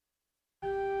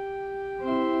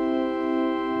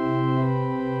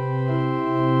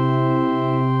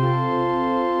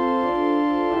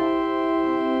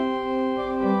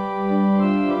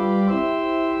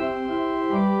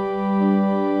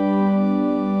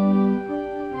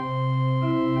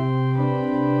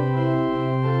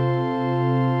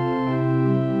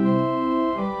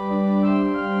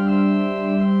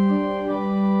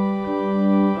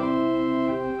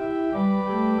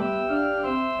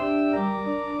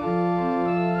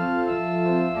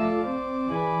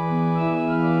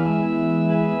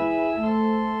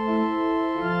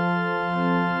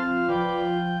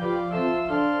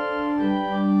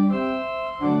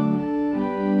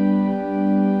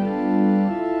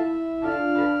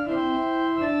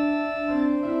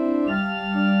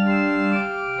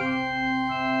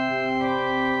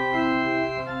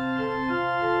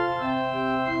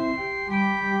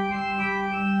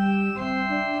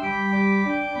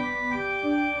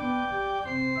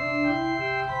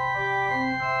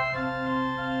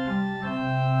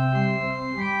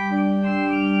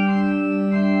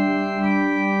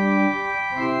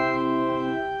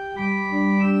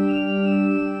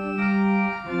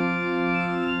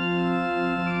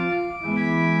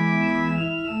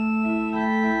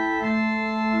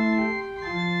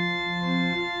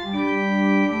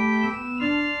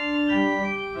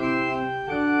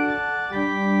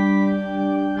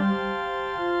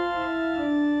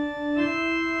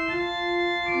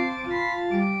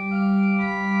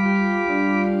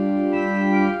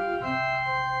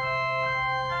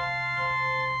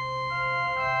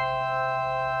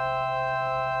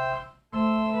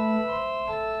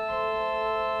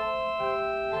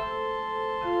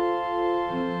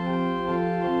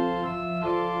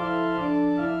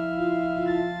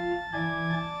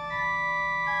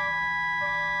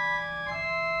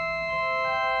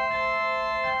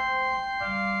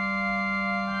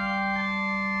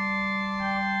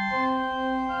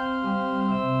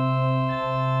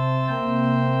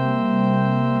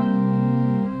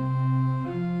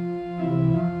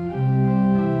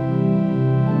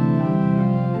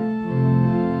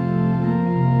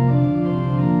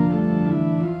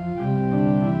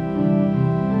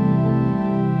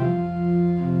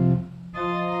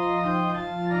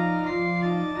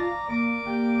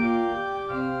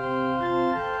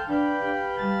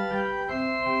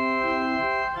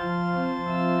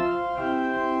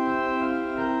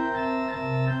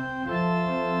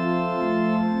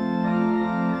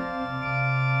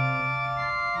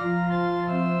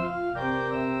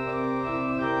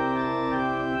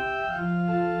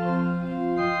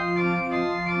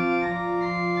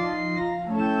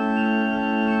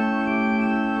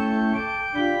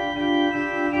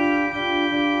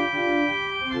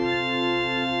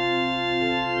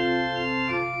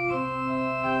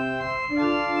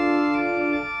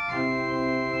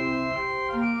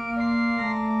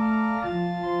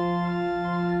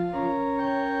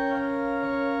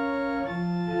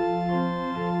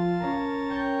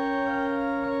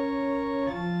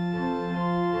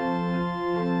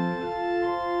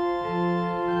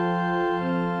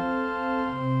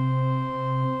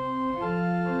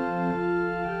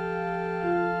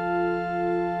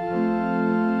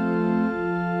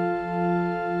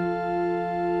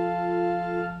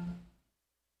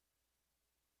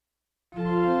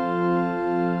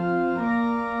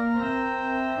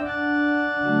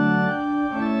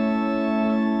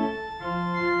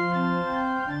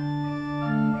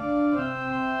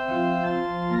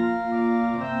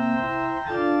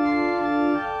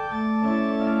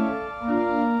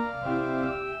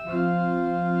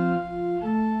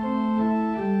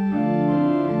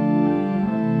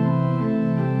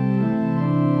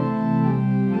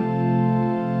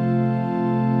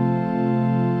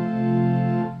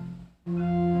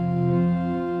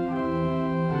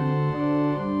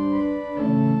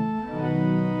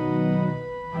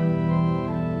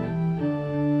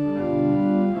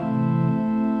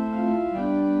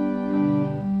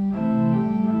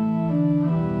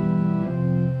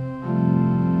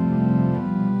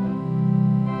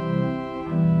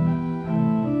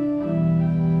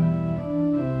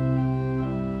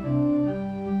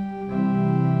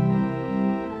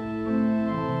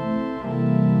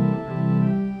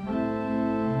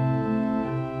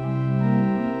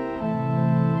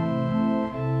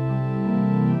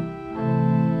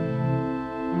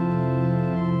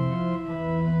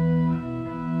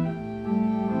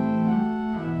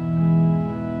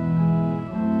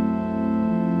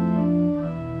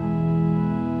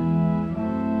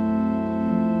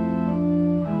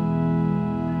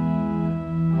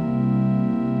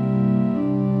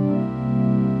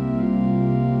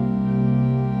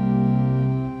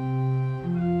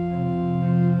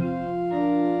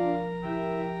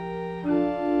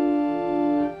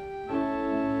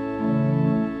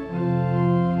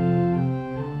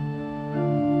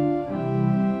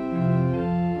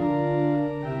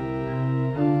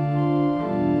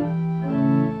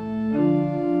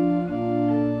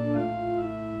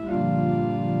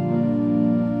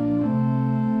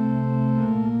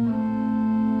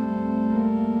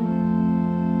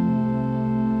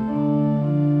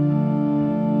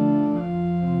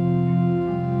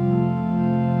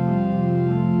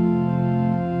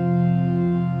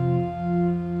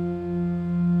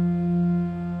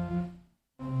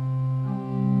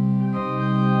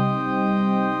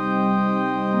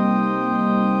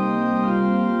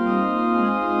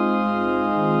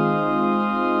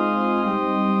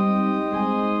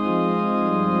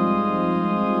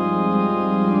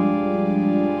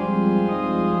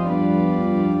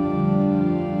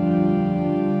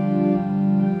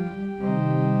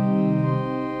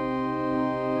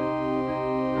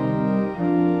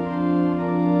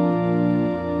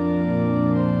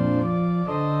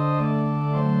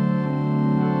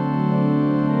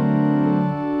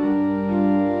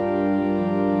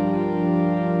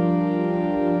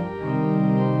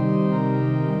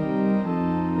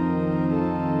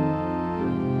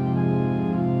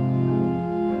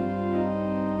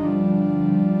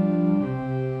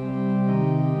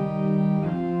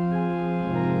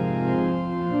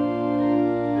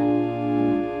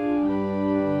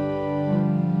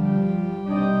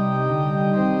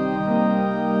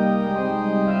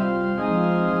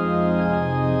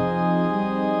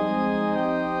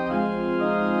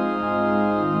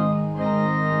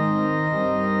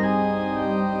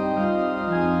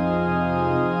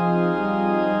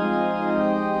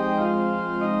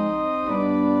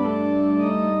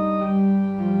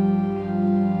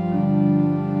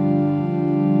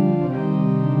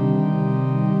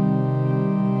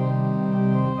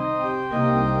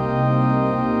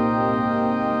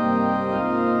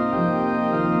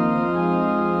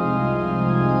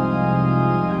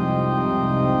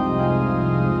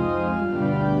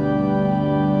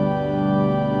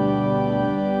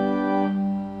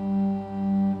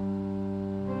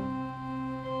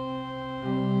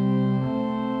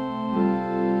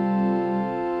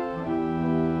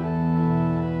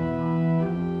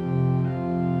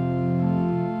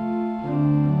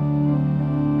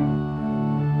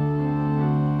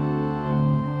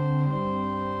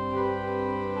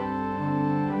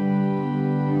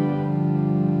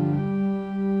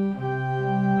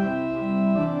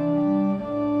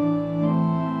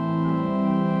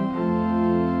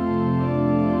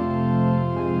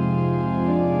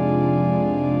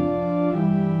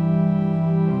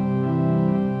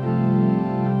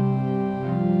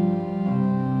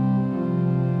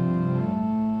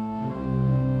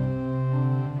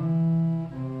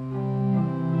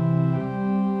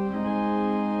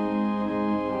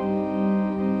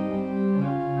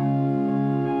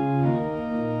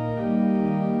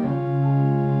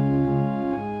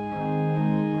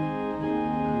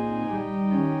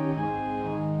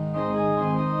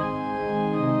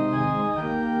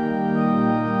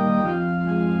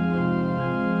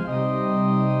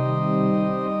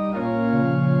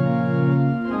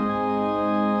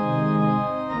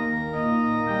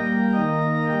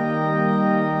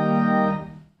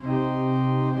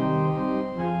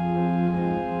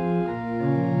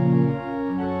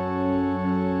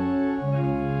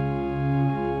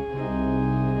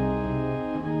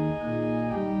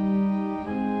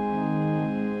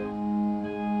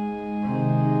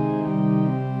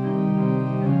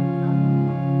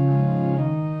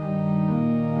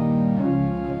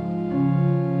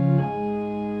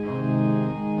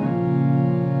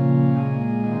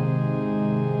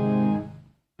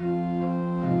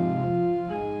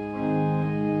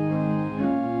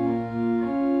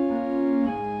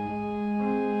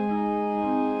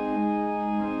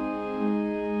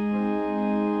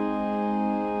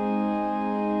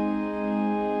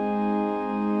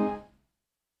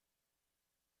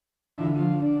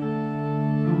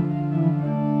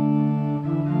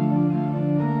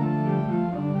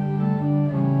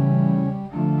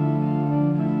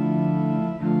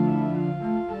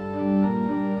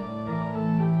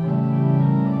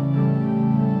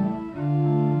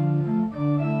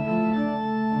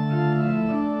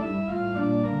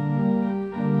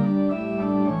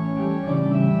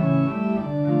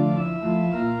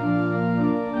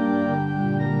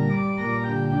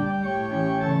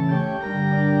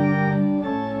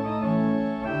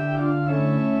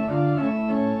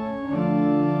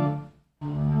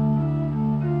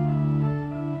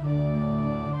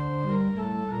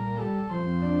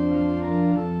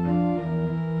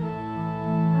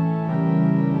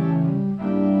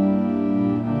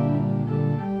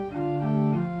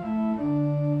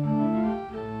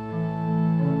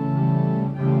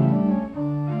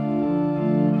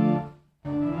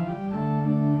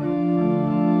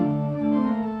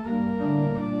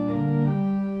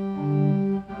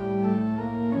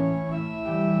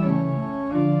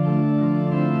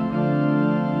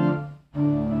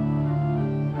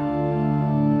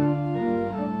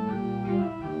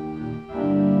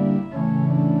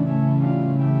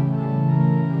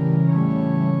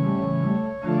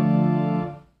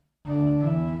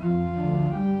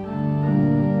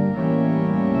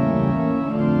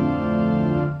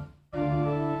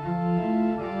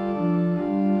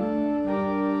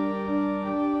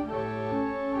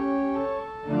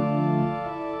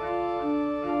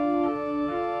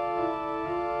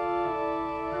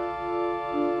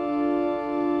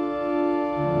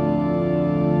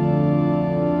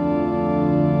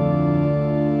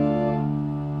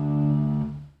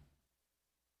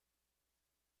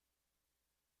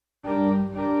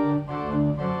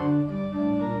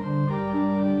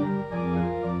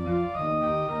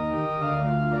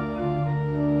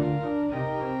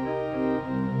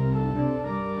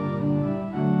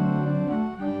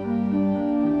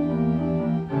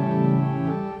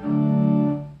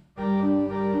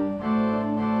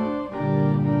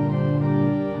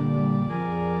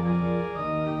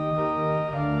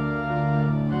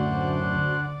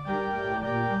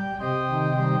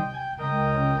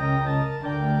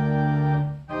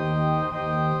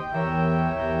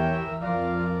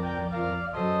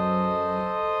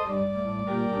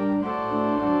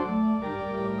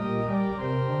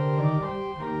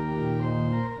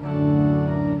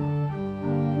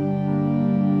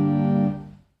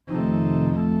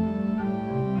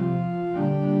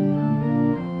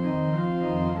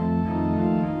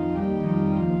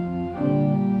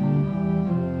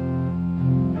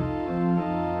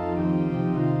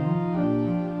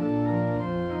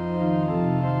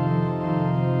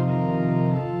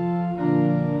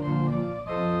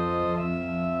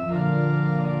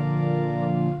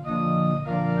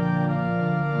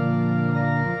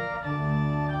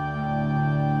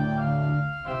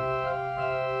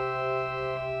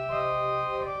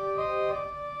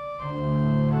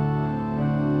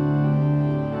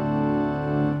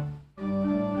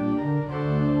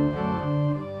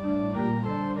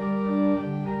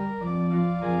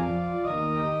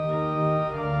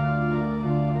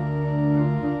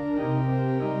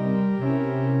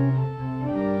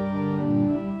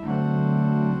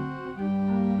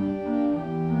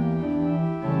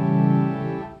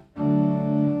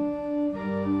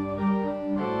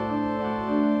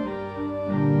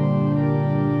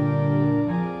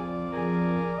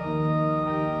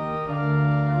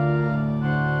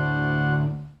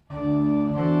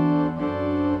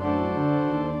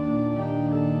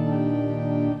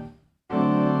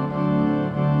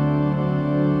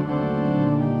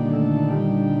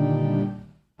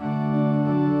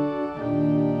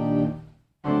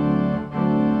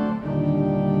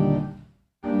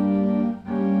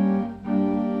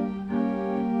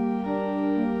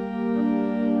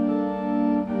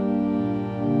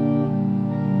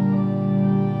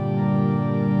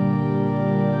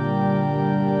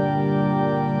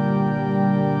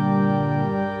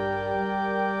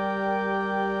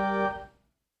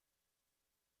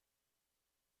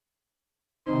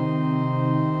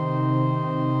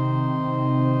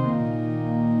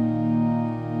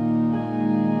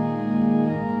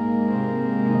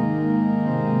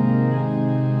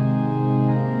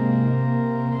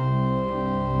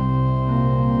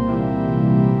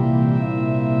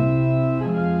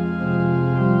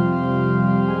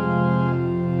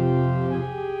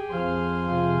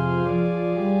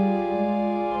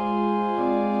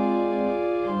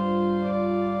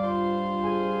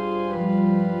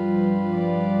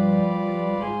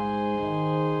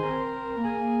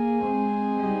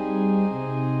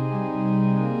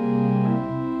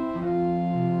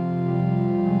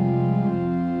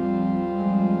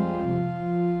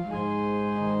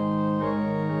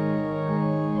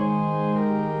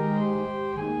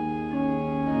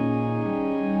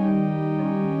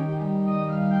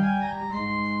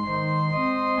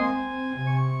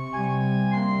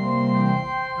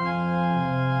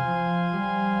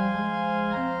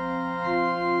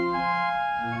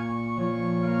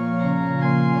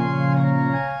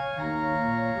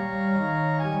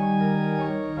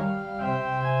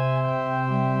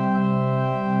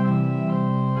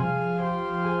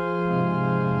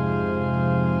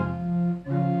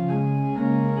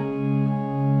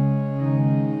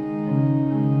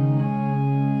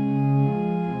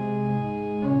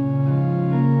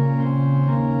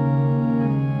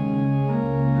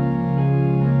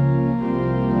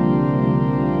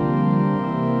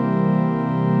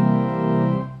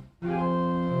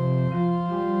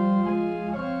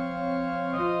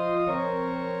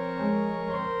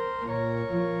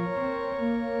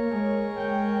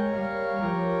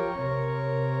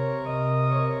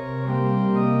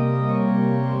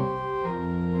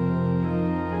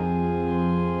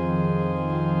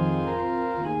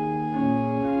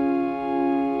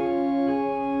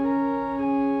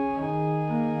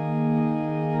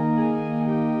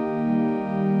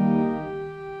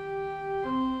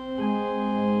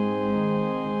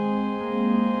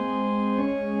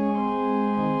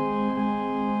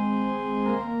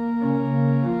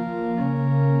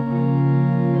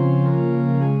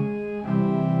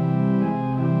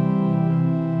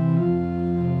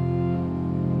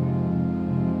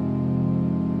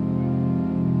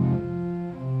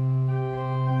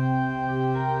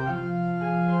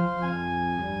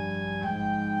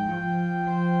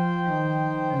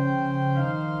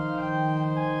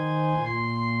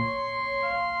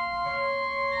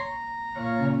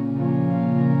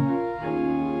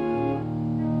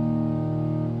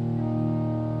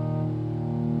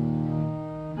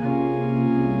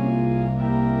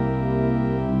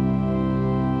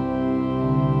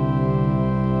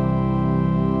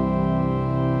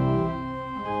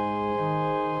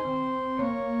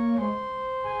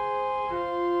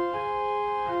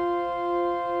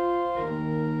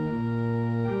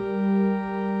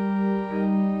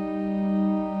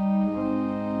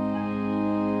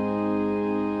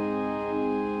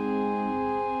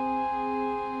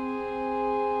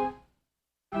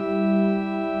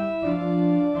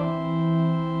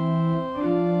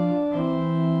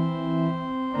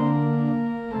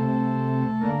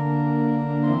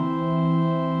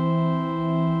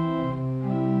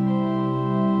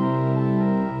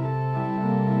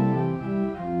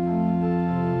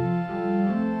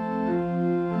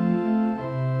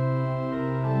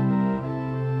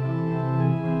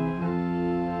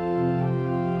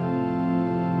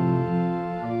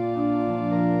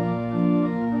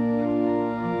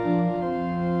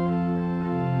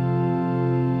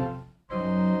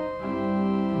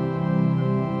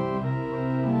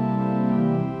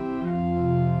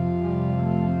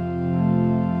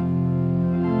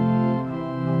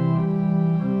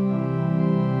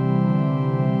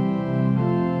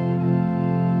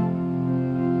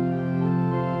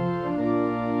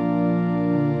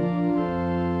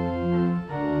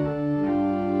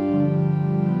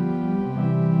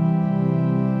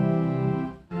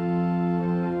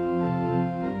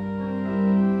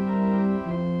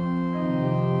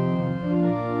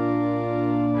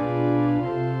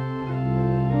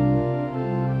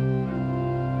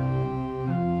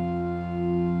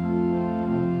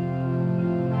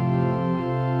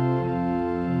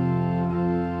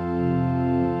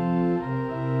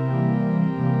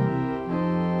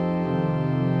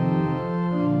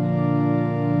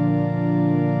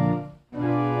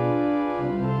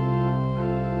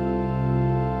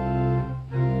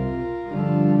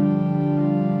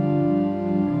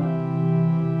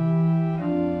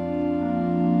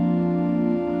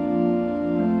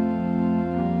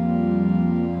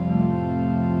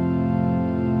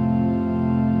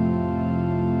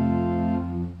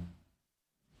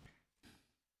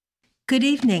Good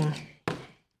evening.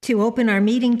 To open our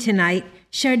meeting tonight,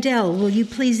 Chardell, will you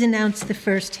please announce the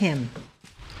first hymn?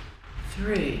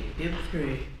 Hymn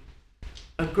 3.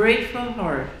 A grateful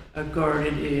heart a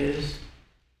garden is,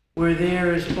 where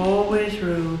there is always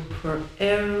room for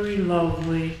every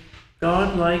lovely,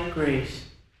 God-like grace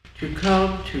to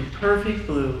come to perfect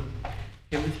bloom.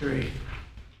 Hymn 3.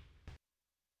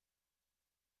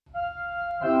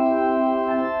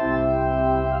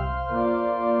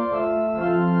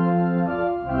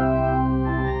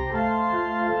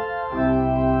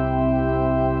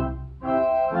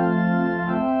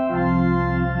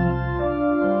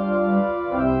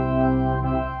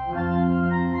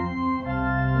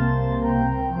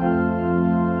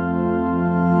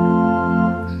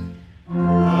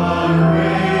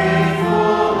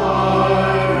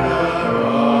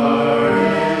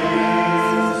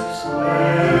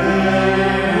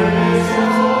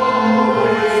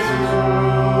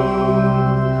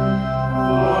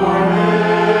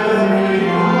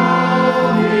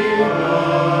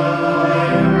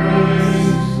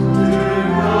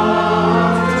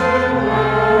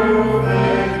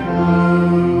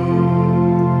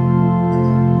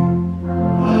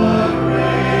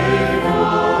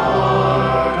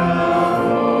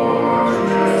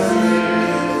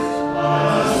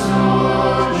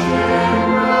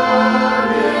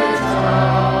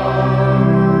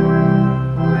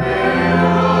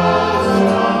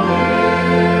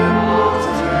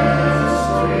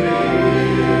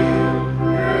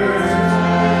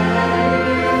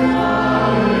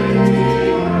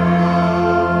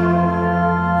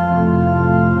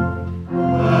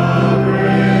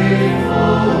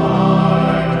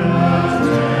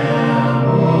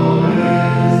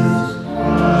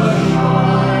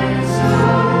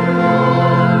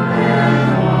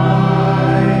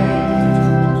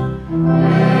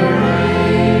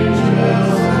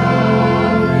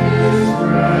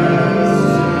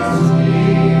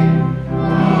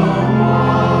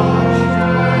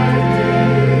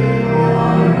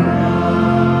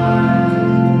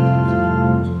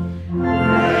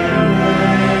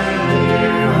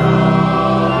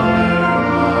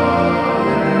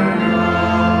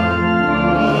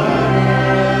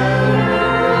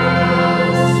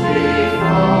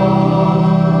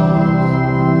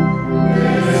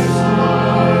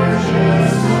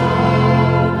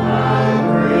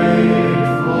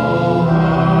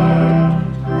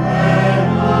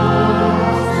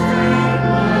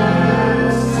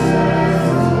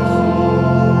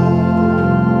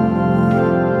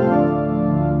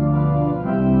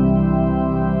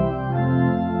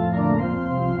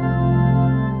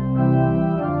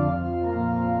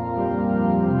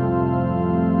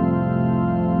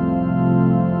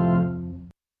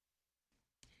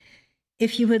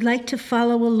 If you would like to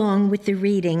follow along with the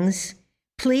readings,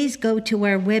 please go to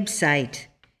our website,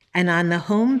 and on the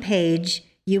home page,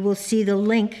 you will see the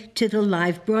link to the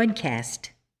live broadcast.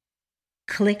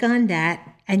 Click on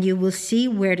that, and you will see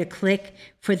where to click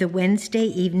for the Wednesday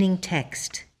evening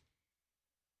text.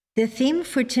 The theme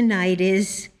for tonight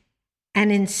is an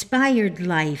inspired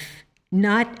life,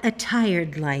 not a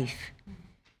tired life.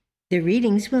 The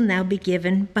readings will now be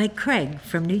given by Craig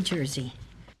from New Jersey.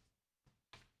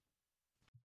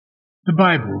 The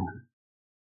Bible,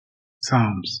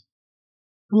 Psalms.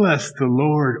 Bless the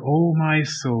Lord, O my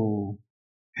soul,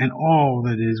 and all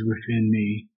that is within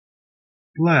me.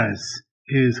 Bless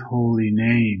his holy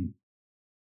name.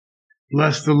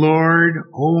 Bless the Lord,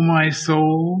 O my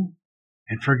soul,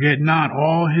 and forget not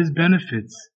all his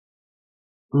benefits,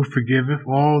 who forgiveth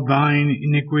all thine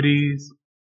iniquities,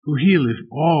 who healeth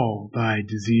all thy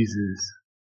diseases,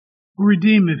 who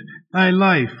redeemeth thy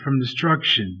life from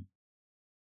destruction,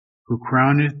 who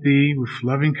crowneth thee with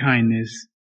loving kindness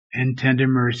and tender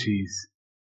mercies,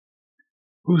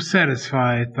 who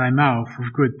satisfieth thy mouth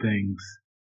with good things,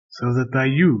 so that thy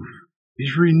youth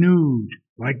is renewed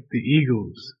like the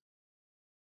eagles.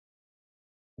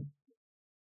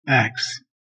 Acts.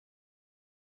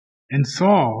 And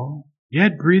Saul,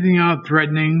 yet breathing out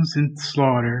threatenings and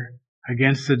slaughter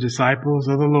against the disciples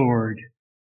of the Lord,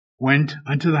 went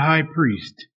unto the high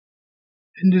priest,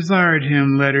 and desired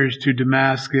him letters to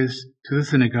Damascus to the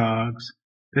synagogues,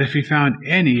 that if he found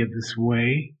any of this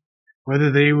way, whether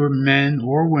they were men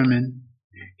or women,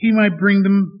 he might bring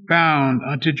them bound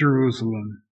unto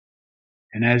Jerusalem.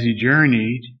 And as he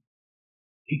journeyed,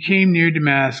 he came near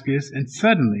Damascus, and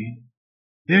suddenly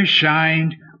there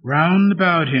shined round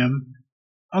about him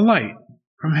a light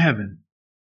from heaven,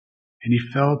 and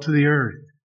he fell to the earth,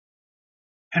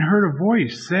 and heard a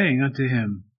voice saying unto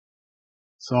him,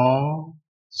 Saul,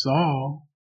 Saul,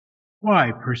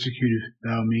 why persecutest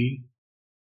thou me?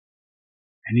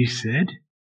 And he said,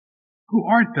 Who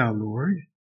art thou, Lord?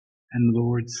 And the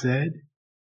Lord said,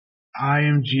 I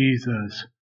am Jesus,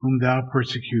 whom thou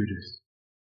persecutest.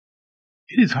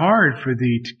 It is hard for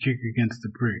thee to kick against the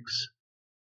pricks.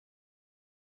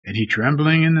 And he,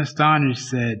 trembling and astonished,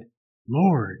 said,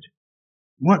 Lord,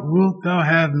 what wilt thou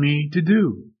have me to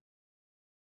do?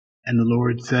 And the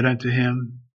Lord said unto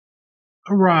him,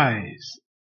 Arise,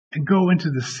 and go into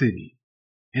the city,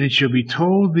 and it shall be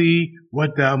told thee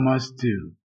what thou must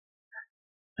do.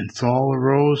 And Saul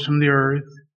arose from the earth,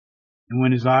 and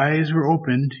when his eyes were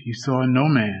opened, he saw no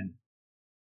man.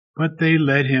 But they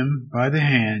led him by the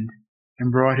hand,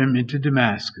 and brought him into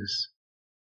Damascus.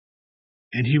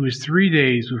 And he was 3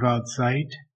 days without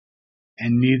sight,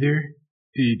 and neither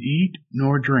did eat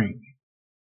nor drink.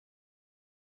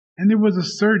 And there was a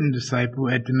certain disciple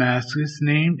at Damascus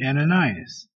named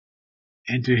Ananias.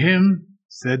 And to him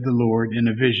said the Lord in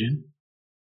a vision,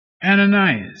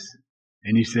 Ananias.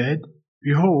 And he said,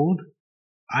 Behold,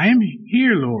 I am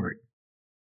here, Lord.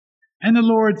 And the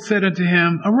Lord said unto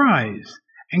him, Arise,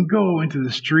 and go into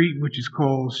the street which is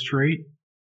called Straight,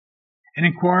 and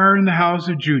inquire in the house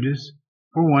of Judas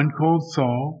for one called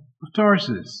Saul of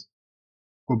Tarsus.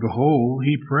 For behold,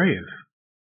 he prayeth,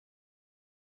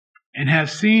 and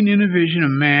hath seen in a vision a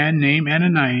man named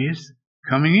Ananias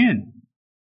coming in,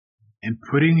 and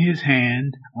putting his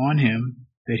hand on him,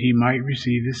 that he might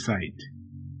receive his sight.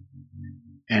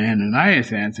 And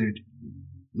Ananias answered,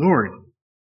 Lord,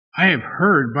 I have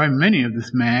heard by many of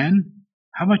this man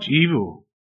how much evil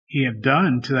he hath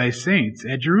done to thy saints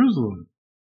at Jerusalem.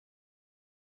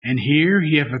 And here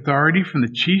he hath authority from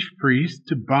the chief priests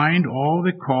to bind all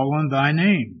that call on thy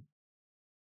name.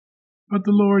 But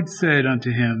the Lord said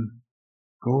unto him,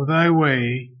 Go thy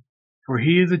way, for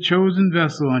he is a chosen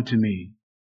vessel unto me,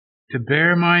 to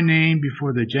bear my name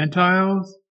before the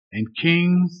Gentiles and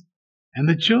kings and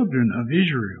the children of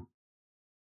Israel.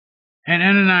 And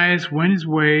Ananias went his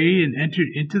way and entered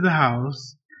into the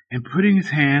house, and putting his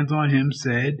hands on him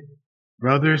said,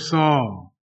 Brother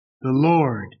Saul, the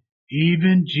Lord,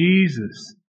 even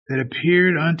Jesus, that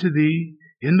appeared unto thee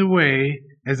in the way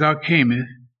as thou camest,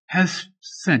 has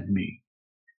sent me,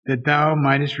 that thou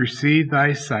mightest receive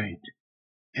thy sight,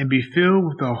 and be filled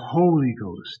with the Holy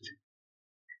Ghost.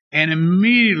 And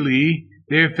immediately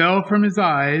there fell from his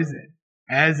eyes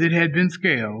as it had been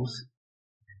scales,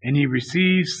 and he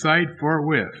received sight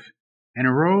forthwith, and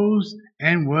arose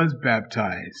and was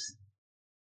baptized.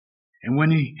 And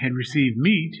when he had received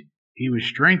meat, he was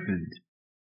strengthened.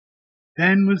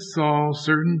 Then was Saul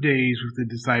certain days with the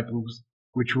disciples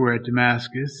which were at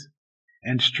Damascus,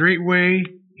 and straightway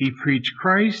he preached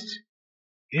Christ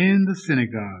in the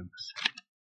synagogues,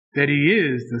 that he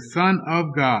is the Son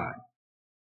of God.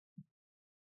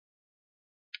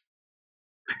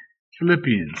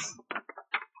 Philippians.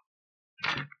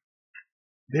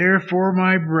 Therefore,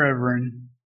 my brethren,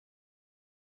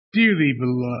 dearly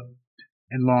beloved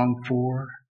and longed for,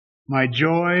 my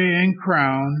joy and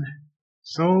crown,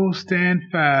 so stand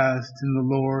fast in the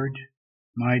Lord,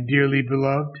 my dearly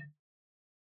beloved.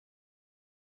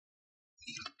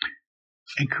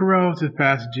 And correlative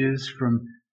passages from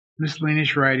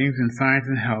Miscellaneous Writings in Science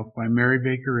and Health by Mary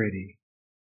Baker Eddy.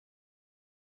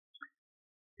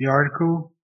 The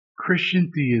article,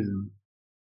 Christian Theism.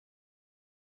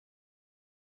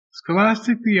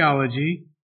 Scholastic theology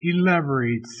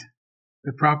elaborates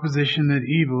the proposition that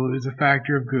evil is a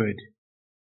factor of good,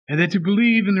 and that to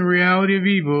believe in the reality of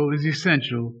evil is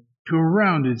essential to a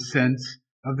rounded sense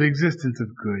of the existence of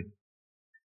good.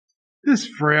 This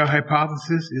frail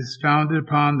hypothesis is founded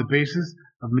upon the basis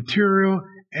of material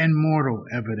and mortal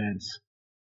evidence,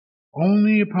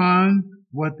 only upon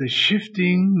what the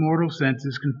shifting mortal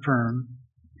senses confirm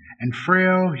and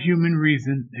frail human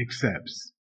reason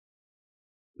accepts.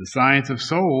 The science of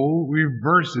soul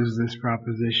reverses this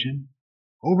proposition,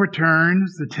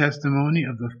 overturns the testimony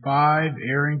of the 5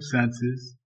 erring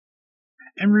senses,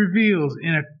 and reveals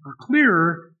in a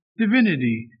clearer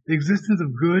divinity the existence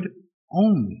of good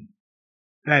only,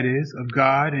 that is, of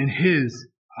God and His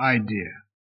idea.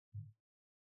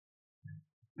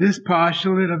 This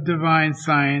postulate of divine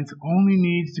science only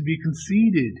needs to be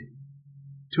conceded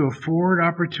to afford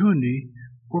opportunity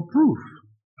for proof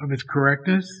of its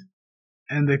correctness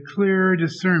and the clearer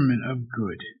discernment of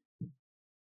good.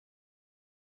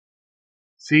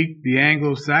 Seek the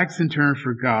Anglo-Saxon term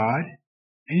for God,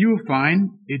 and you will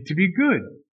find it to be good.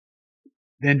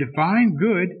 Then define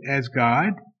good as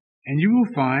God, and you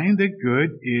will find that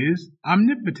good is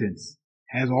omnipotence,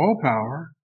 has all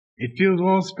power, it fills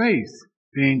all space,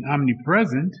 being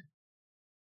omnipresent.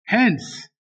 Hence,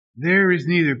 there is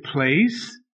neither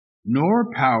place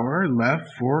nor power left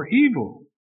for evil.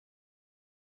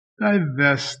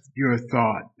 Divest your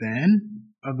thought, then,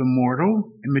 of the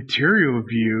mortal and material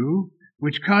view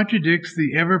which contradicts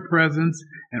the ever-presence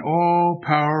and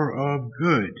all-power of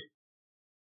good.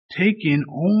 Take in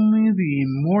only the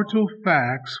immortal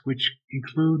facts which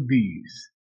include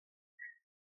these.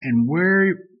 And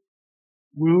where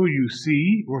will you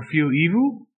see or feel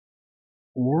evil,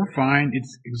 or find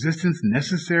its existence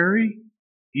necessary,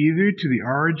 either to the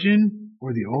origin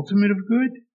or the ultimate of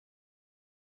good?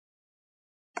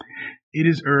 It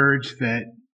is urged that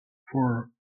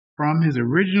from his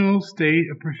original state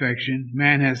of perfection,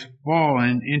 man has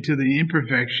fallen into the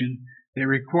imperfection that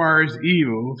requires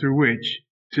evil through which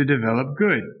to develop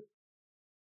good.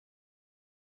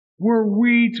 Were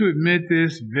we to admit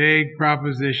this vague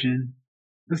proposition,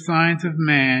 the science of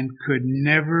man could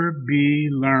never be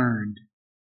learned.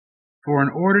 For in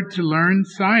order to learn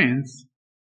science,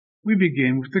 we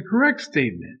begin with the correct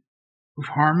statement, with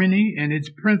harmony and its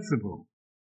principle.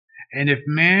 And if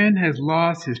man has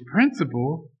lost his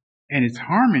principle and its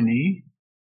harmony,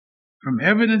 from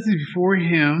evidences before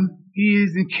him, he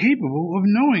is incapable of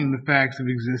knowing the facts of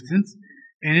existence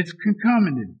and its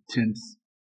concomitants.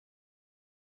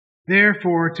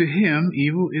 Therefore, to him,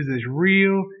 evil is as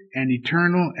real and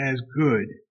eternal as good,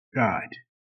 God.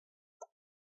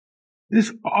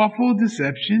 This awful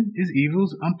deception is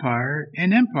evil's umpire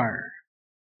and empire,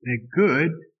 that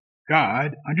good,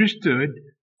 God, understood,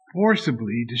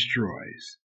 forcibly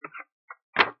destroys.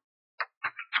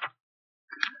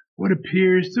 What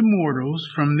appears to mortals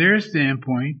from their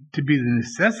standpoint to be the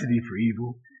necessity for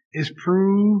evil is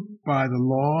proved by the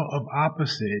law of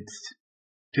opposites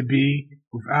to be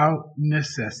without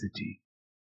necessity.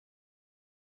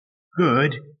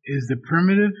 Good is the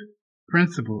primitive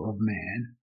principle of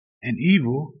man, and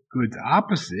evil, good's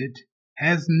opposite,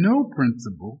 has no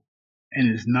principle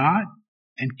and is not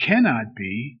and cannot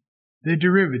be the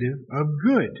derivative of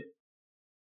good.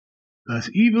 Thus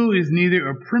evil is neither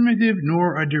a primitive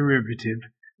nor a derivative,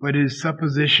 but is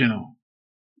suppositional.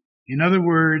 In other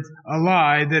words, a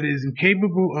lie that is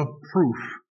incapable of proof,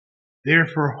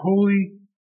 therefore wholly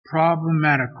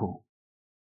problematical.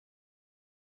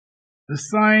 The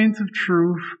science of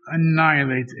truth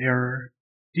annihilates error,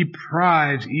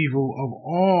 deprives evil of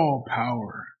all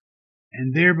power,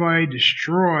 and thereby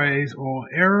destroys all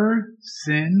error,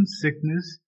 sin,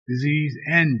 sickness, disease,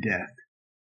 and death.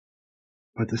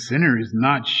 But the sinner is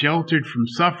not sheltered from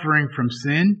suffering from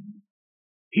sin.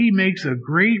 He makes a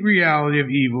great reality of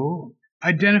evil,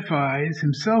 identifies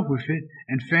himself with it,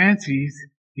 and fancies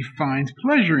he finds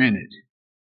pleasure in it,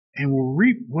 and will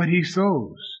reap what he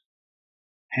sows.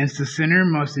 Hence the sinner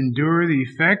must endure the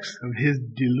effects of his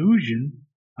delusion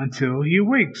until he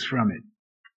awakes from it.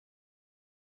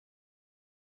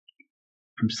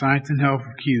 From Science and Health,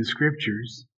 Key to the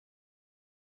Scriptures.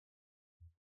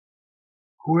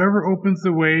 Whoever opens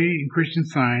the way in Christian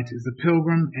Science is a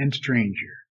pilgrim and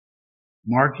stranger,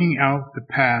 marking out the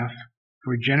path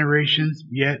for generations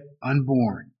yet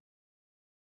unborn.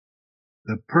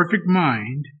 The perfect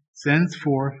mind sends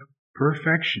forth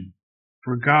perfection,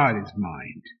 for God is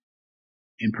mind.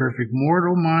 Imperfect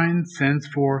mortal mind sends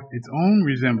forth its own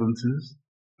resemblances,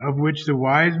 of which the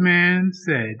wise man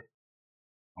said,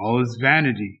 all is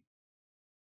vanity.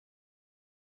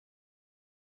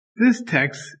 This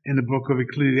text in the book of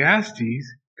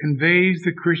Ecclesiastes conveys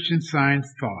the Christian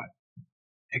Science thought,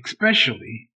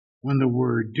 especially when the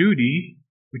word duty,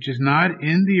 which is not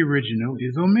in the original,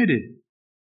 is omitted.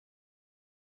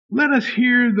 Let us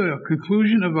hear the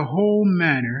conclusion of the whole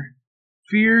matter: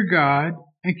 fear God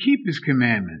and keep his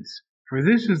commandments, for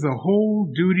this is the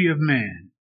whole duty of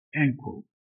man. End quote.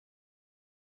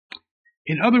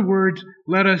 In other words,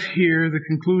 let us hear the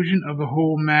conclusion of the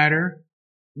whole matter: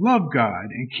 love God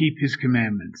and keep his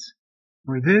commandments,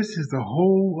 for this is the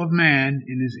whole of man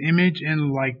in his image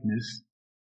and likeness.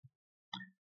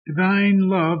 Divine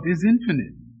love is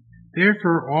infinite.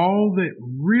 Therefore, all that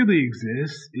really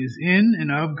exists is in and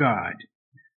of God,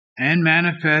 and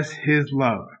manifests his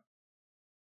love.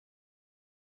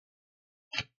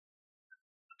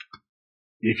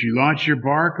 If you launch your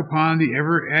bark upon the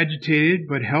ever-agitated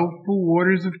but healthful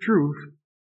waters of truth,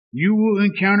 you will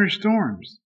encounter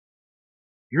storms.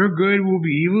 Your good will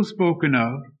be evil spoken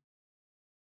of.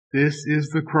 This is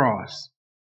the cross.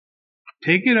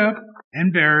 Take it up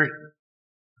and bear it,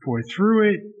 for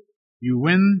through it you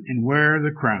win and wear the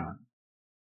crown.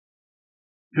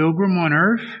 Pilgrim on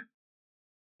earth,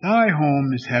 thy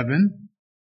home is heaven.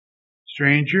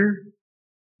 Stranger,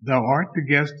 thou art the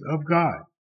guest of God.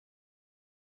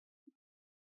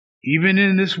 Even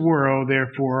in this world,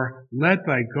 therefore, let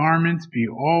thy garments be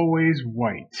always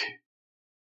white.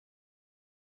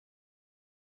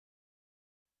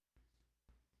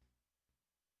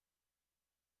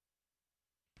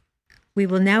 We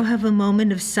will now have a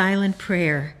moment of silent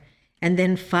prayer, and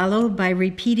then follow by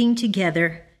repeating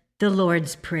together the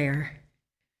Lord's Prayer.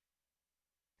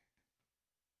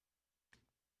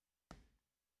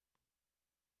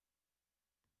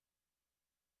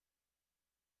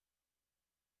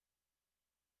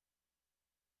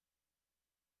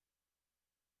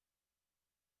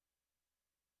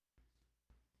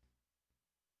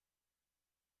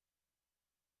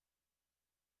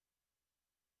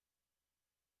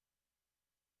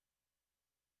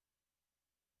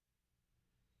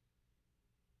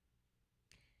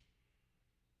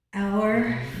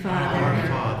 Our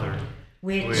Father,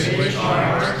 which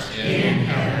art in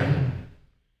heaven,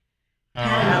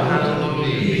 hallowed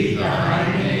be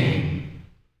thy name.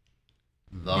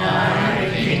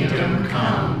 Thy kingdom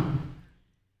come,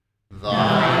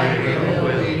 thy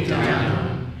will be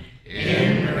done,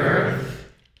 in earth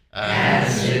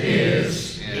as it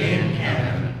is in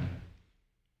heaven.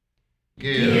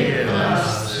 Give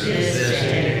us this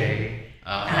day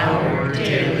our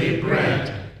daily bread,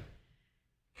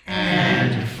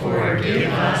 and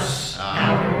forgive us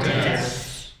our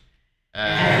debts,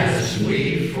 as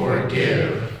we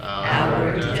forgive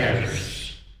our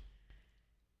debtors.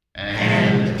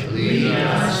 And lead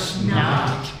us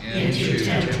not into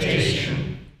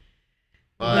temptation,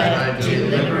 but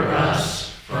deliver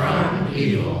us from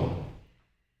evil.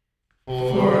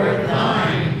 For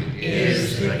thine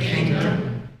is the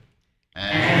kingdom,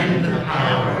 and the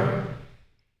power,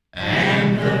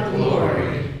 and the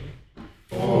glory,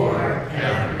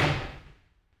 forever.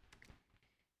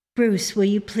 Bruce, will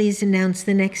you please announce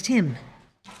the next hymn?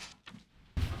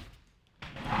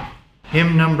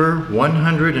 Hymn number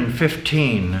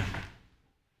 115.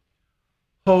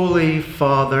 Holy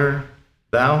Father,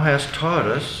 thou hast taught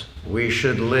us we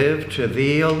should live to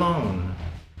thee alone.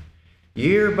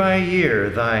 Year by year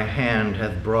thy hand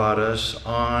hath brought us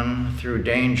on through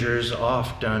dangers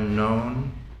oft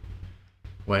unknown.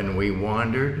 When we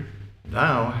wandered,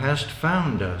 thou hast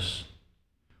found us.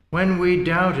 When we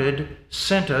doubted,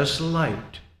 sent us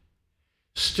light.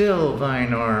 Still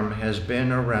thine arm has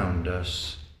been around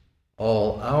us.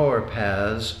 All our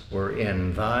paths were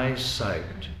in thy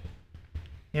sight.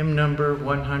 Hymn number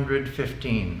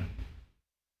 115.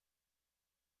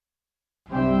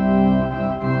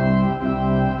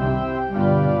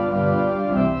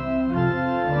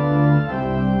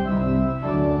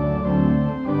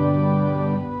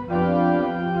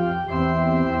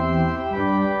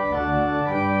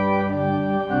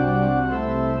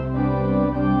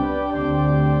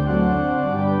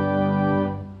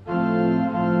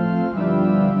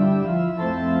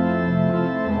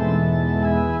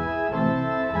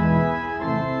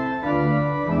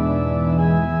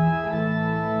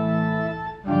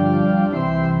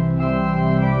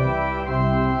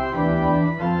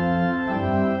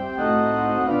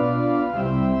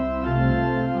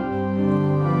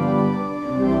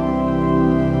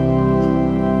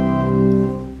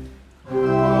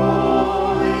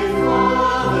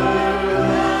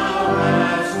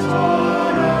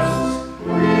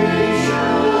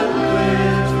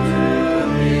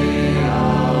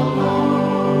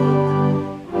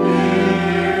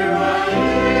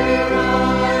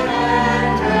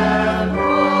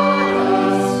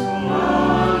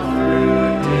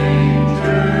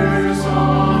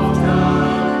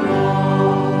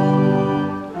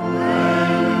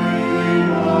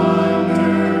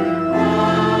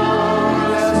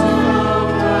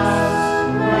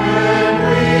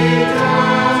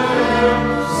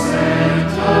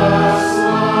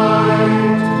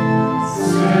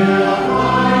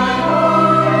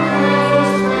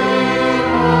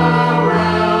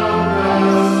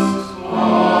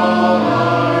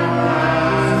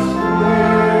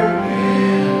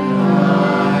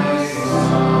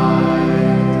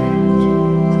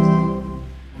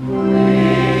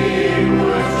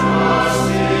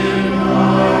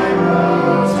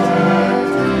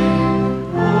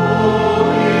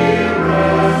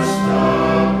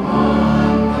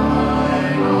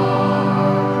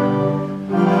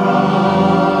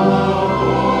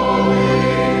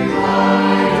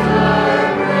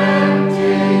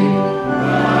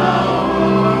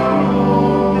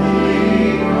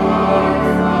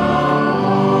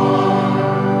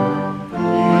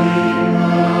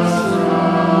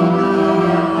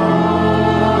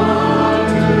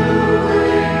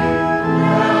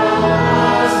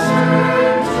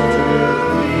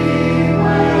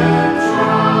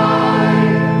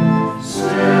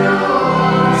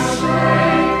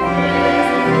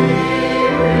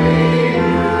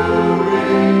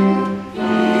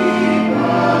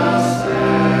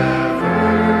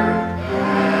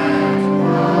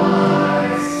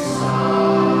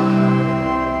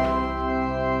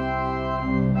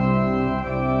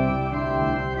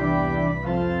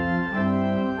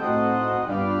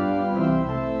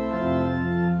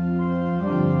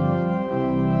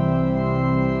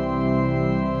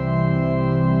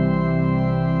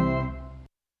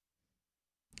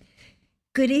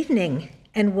 Good evening,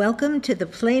 and welcome to the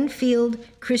Plainfield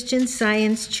Christian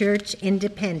Science Church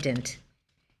Independent.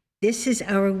 This is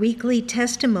our weekly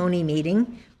testimony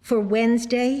meeting for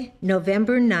Wednesday,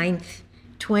 November 9th,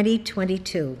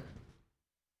 2022.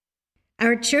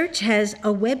 Our church has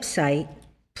a website,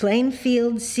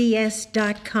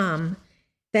 plainfieldcs.com,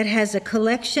 that has a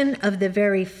collection of the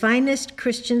very finest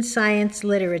Christian Science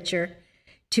literature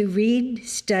to read,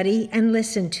 study, and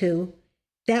listen to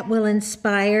that will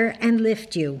inspire and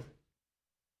lift you.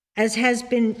 As has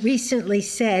been recently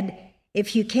said,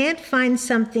 if you can't find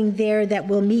something there that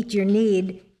will meet your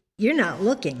need, you're not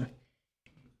looking.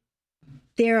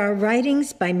 There are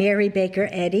writings by Mary Baker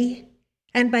Eddy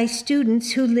and by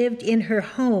students who lived in her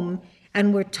home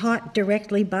and were taught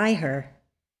directly by her.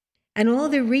 And all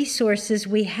the resources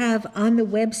we have on the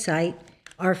website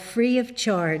are free of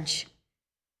charge.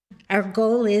 Our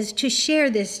goal is to share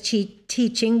this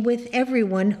teaching with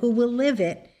everyone who will live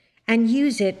it and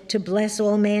use it to bless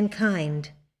all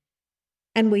mankind.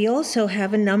 And we also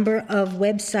have a number of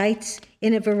websites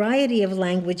in a variety of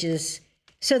languages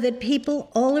so that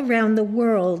people all around the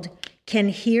world can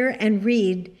hear and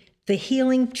read the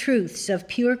healing truths of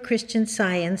pure Christian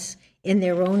Science in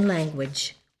their own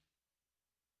language.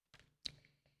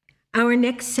 Our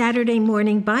next Saturday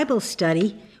morning Bible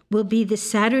study will be the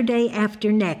Saturday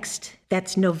after next.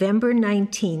 That's November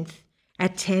 19th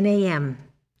at 10 a.m.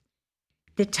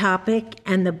 The topic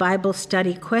and the Bible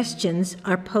study questions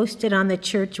are posted on the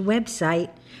church website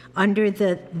under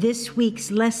the This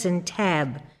Week's Lesson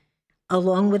tab,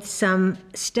 along with some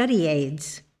study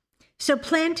aids. So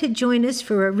plan to join us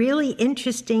for a really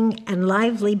interesting and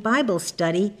lively Bible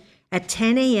study at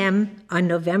 10 a.m. on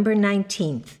November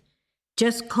 19th.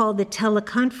 Just call the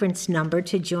teleconference number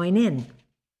to join in.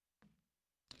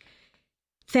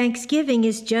 Thanksgiving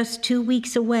is just 2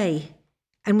 weeks away,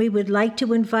 and we would like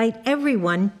to invite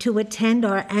everyone to attend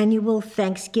our annual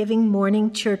Thanksgiving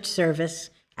morning church service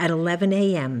at 11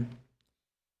 a.m.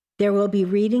 There will be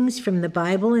readings from the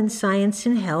Bible in Science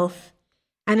and Health,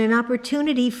 and an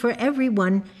opportunity for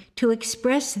everyone to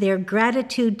express their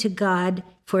gratitude to God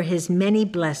for His many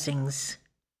blessings.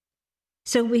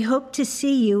 So we hope to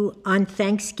see you on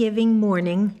Thanksgiving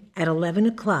morning at 11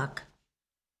 o'clock.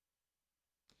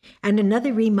 And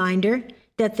another reminder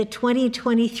that the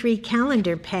 2023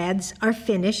 calendar pads are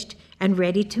finished and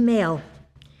ready to mail.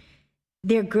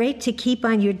 They're great to keep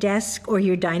on your desk or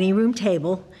your dining room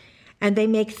table, and they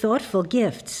make thoughtful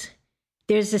gifts.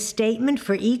 There's a statement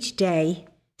for each day.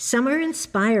 Some are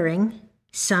inspiring,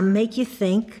 some make you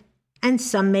think, and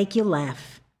some make you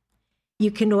laugh. You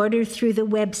can order through the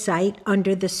website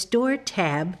under the Store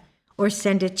tab or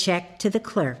send a check to the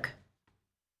clerk.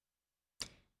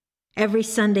 Every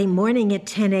Sunday morning at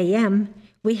 10 a.m.,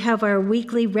 we have our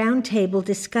weekly roundtable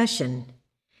discussion.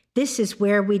 This is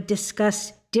where we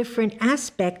discuss different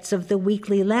aspects of the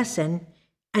weekly lesson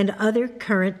and other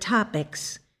current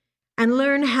topics, and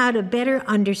learn how to better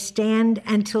understand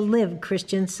and to live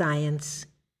Christian Science.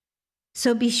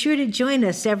 So be sure to join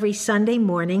us every Sunday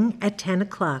morning at 10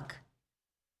 o'clock.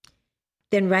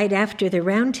 Then right after the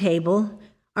roundtable,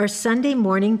 our Sunday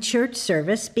morning church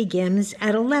service begins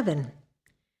at 11.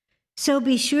 So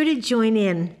be sure to join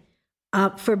in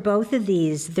for both of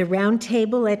these, the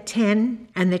roundtable at 10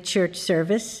 and the church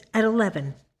service at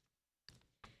 11.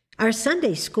 Our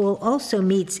Sunday school also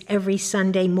meets every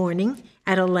Sunday morning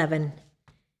at 11.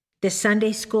 The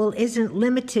Sunday school isn't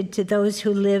limited to those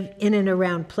who live in and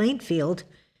around Plainfield.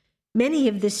 Many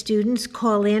of the students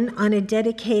call in on a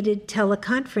dedicated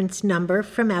teleconference number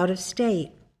from out of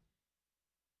state.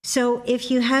 So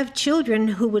if you have children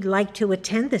who would like to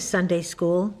attend the Sunday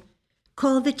school,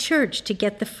 call the church to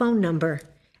get the phone number,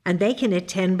 and they can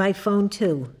attend by phone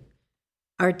too.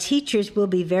 Our teachers will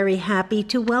be very happy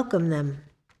to welcome them.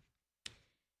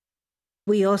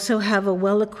 We also have a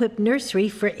well-equipped nursery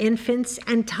for infants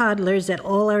and toddlers at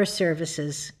all our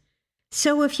services.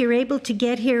 So if you're able to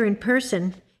get here in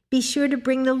person, be sure to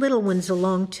bring the little ones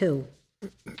along too.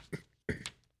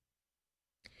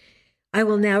 I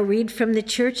will now read from the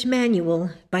Church Manual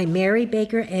by Mary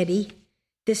Baker Eddy,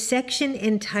 the section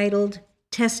entitled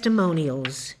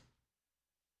Testimonials.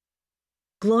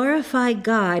 Glorify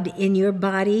God in your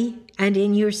body and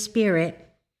in your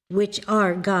spirit, which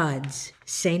are God's.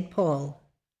 St. Paul.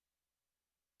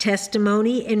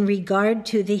 Testimony in regard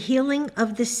to the healing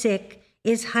of the sick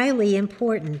is highly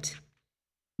important.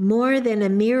 More than a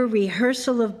mere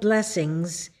rehearsal of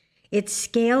blessings, it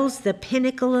scales the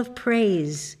pinnacle of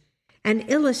praise and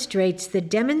illustrates the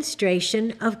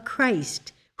demonstration of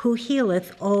Christ, who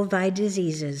healeth all thy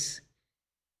diseases.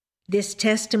 This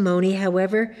testimony,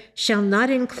 however, shall not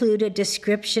include a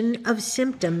description of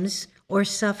symptoms or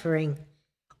suffering.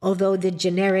 although the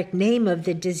generic name of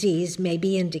the disease may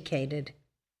be indicated.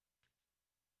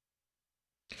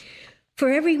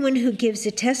 For everyone who gives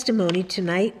a testimony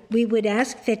tonight, we would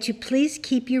ask that you please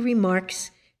keep your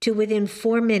remarks to within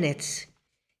 4 minutes.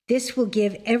 This will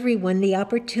give everyone the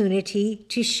opportunity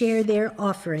to share their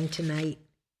offering tonight.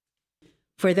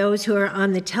 For those who are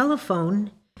on the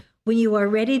telephone, when you are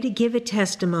ready to give a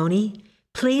testimony,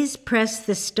 please press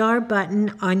the star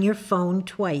button on your phone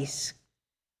twice.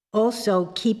 Also,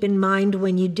 keep in mind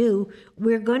when you do,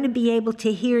 we're going to be able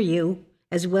to hear you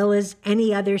as well as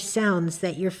any other sounds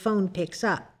that your phone picks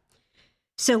up.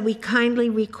 So we kindly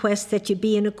request that you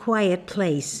be in a quiet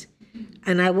place,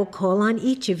 and I will call on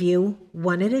each of you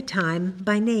one at a time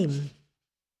by name.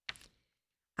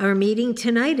 Our meeting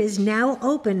tonight is now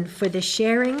open for the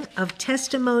sharing of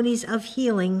testimonies of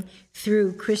healing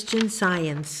through Christian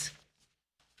Science.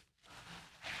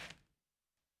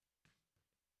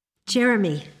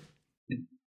 Jeremy.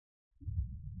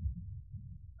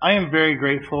 I am very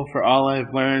grateful for all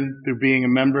I've learned through being a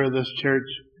member of this church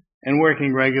and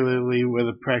working regularly with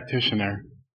a practitioner.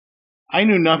 I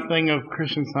knew nothing of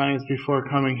Christian Science before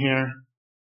coming here,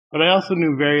 but I also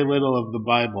knew very little of the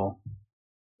Bible.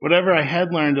 Whatever I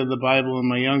had learned of the Bible in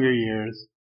my younger years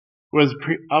was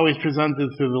always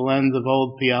presented through the lens of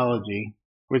old theology,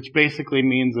 which basically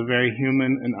means a very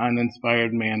human and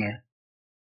uninspired manner.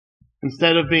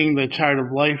 Instead of being the chart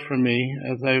of life for me,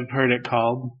 as I've heard it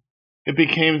called, it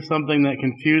became something that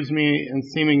confused me and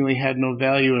seemingly had no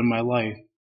value in my life.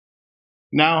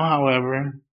 Now,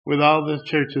 however, with all this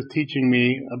church is teaching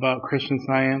me about Christian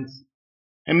Science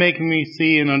and making me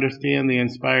see and understand the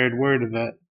inspired word of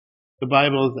it, the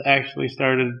Bible has actually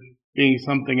started being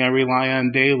something I rely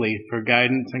on daily for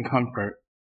guidance and comfort.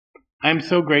 I'm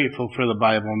so grateful for the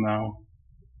Bible now,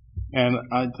 and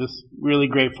I'm just really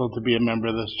grateful to be a member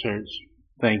of this church.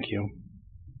 Thank you.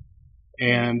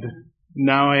 And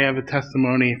now I have a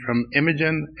testimony from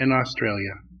Imogen in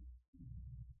Australia.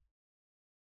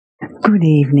 Good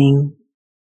evening.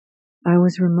 I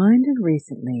was reminded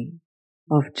recently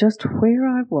of just where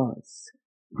I was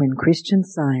when Christian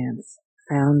Science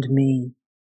found me.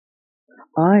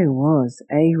 I was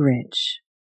a wretch.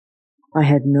 I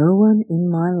had no one in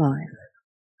my life.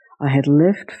 I had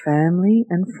left family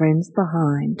and friends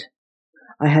behind.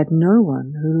 I had no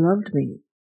one who loved me.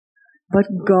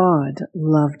 But God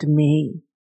loved me.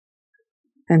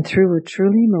 And through a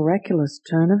truly miraculous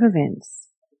turn of events,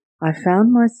 I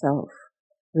found myself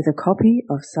with a copy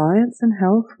of Science and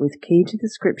Health with Key to the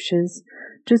Scriptures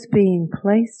just being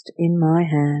placed in my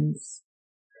hands.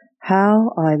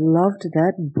 How I loved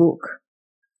that book.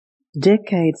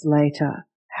 Decades later,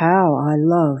 how I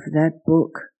love that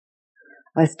book.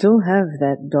 I still have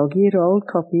that dog-eared old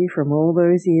copy from all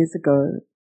those years ago.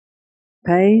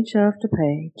 Page after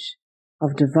page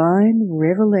of divine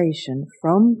revelation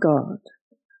from God,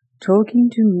 talking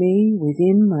to me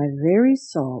within my very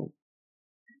soul,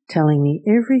 telling me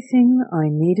everything I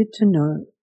needed to know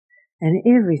and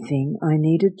everything I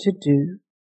needed to do.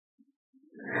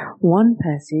 One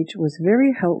passage was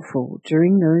very helpful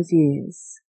during those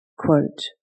years. Quote,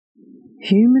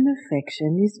 "Human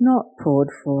affection is not poured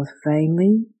forth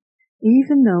vainly,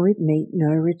 even though it meet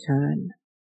no return.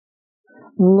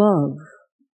 Love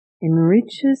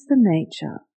enriches the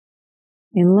nature,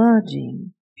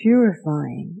 enlarging,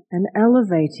 purifying, and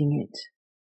elevating it.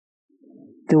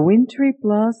 The wintry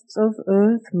blasts of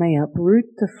earth may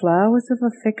uproot the flowers of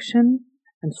affection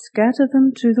and scatter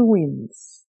them to the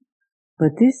winds,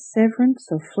 but this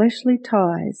severance of fleshly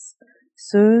ties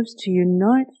serves to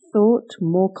unite thought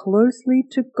more closely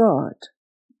to God,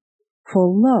 for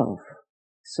love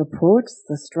supports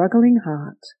the struggling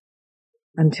heart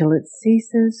until it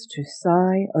ceases to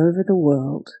sigh over the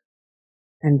world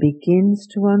and begins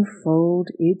to unfold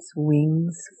its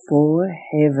wings for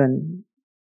heaven."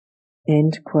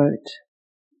 End quote.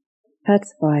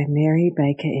 That's by Mary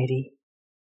Baker Eddy.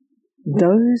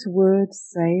 Those words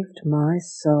saved my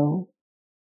soul.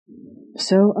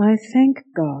 So I thank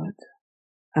God,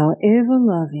 our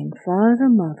ever-loving Father,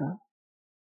 Mother.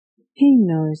 He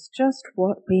knows just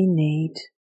what we need.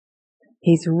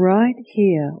 He's right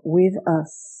here with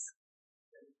us.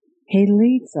 He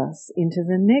leads us into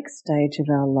the next stage of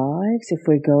our lives if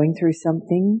we're going through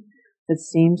something that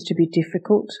seems to be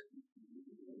difficult.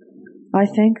 I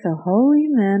thank the holy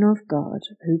man of God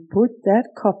who put that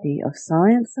copy of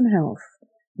Science and Health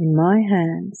in my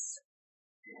hands.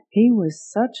 He was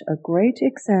such a great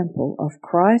example of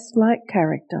Christ-like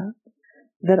character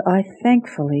that I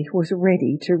thankfully was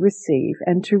ready to receive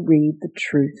and to read the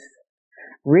truth,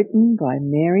 written by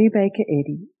Mary Baker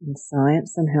Eddy in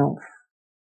Science and Health.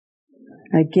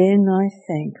 Again I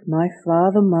thank my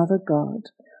Father, Mother God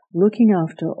looking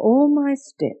after all my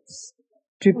steps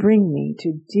to bring me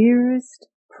to dearest,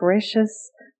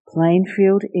 precious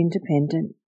Plainfield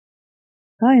Independent.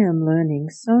 I am learning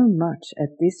so much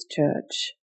at this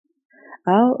church.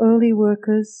 Our early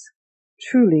workers,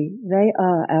 truly they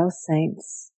are our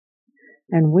saints,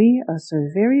 and we are so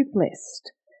very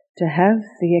blessed to have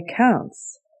the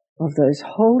accounts of those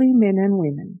holy men and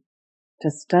women to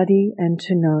study and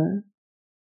to know.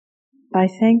 I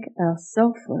thank our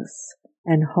selfless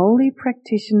and holy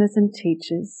practitioners and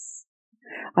teachers.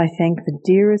 I thank the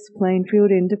dearest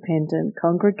Plainfield Independent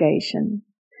congregation.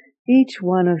 Each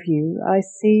one of you, I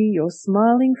see your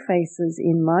smiling faces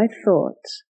in my thought.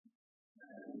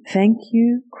 Thank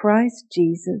you, Christ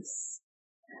Jesus.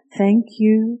 Thank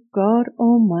you, God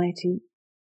Almighty.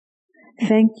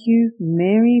 Thank you,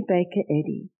 Mary Baker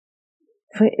Eddy,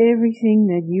 for everything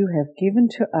that you have given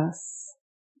to us.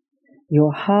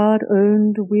 Your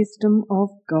hard-earned wisdom of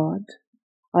God,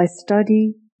 I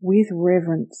study with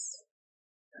reverence.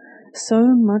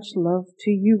 So much love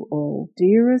to you all,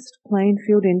 dearest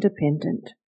Plainfield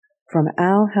Independent, from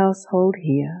our household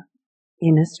here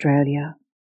in Australia.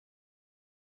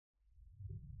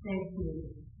 Thank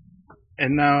you.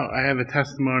 And now I have a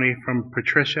testimony from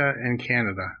Patricia in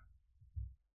Canada.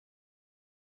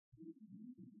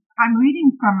 I'm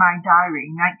reading from my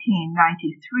diary,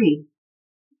 1993.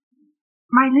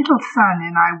 My little son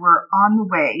and I were on the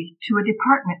way to a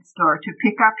department store to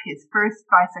pick up his first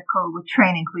bicycle with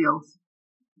training wheels.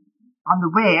 On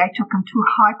the way, I took him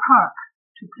to High Park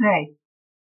to play.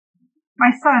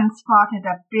 My son spotted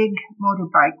a big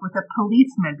motorbike with a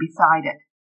policeman beside it.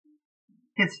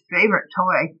 His favorite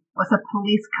toy was a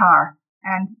police car,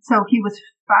 and so he was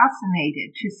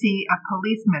fascinated to see a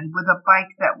policeman with a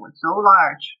bike that was so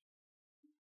large.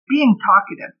 Being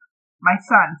talkative, my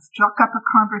son struck up a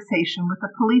conversation with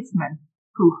the policeman,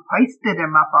 who hoisted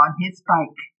him up on his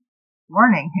bike,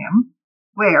 warning him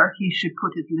where he should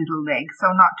put his little leg so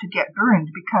not to get burned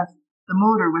because the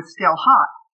motor was still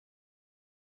hot.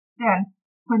 Then,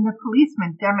 when the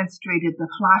policeman demonstrated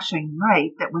the flashing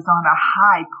light that was on a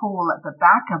high pole at the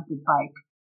back of the bike,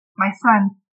 my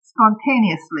son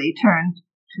spontaneously turned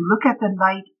to look at the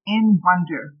light in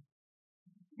wonder.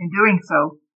 In doing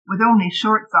so, with only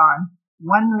shorts on,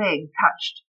 one leg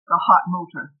touched the hot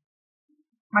motor.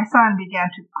 My son began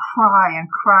to cry,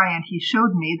 and he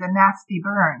showed me the nasty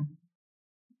burn.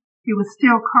 He was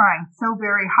still crying so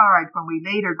very hard when we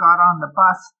later got on the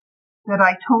bus that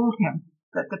I told him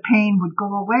that the pain would go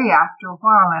away after a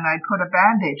while and I'd put a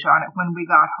bandage on it when we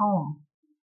got home.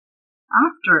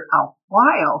 After a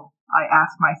while, I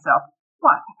asked myself,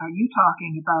 what are you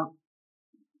talking about?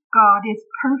 God is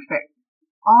perfect,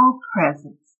 all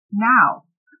presence, now.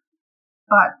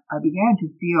 But I began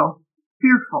to feel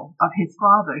fearful of his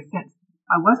father, since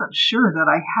I wasn't sure that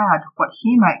I had what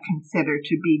he might consider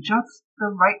to be just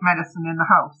the right medicine in the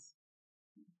house.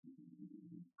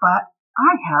 But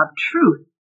I have truth,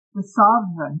 the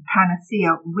sovereign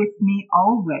panacea, with me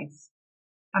always.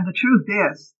 And the truth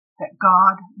is that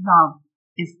God, love,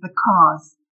 is the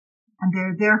cause, and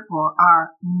there therefore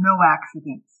are no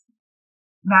accidents.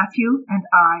 Matthew and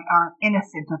I are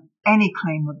innocent of any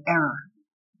claim of error.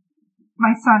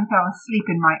 My son fell asleep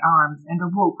in my arms and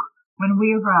awoke when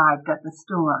we arrived at the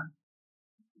store.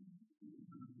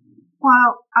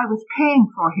 While I was paying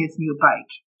for his new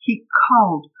bike, he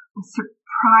called with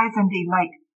surprise and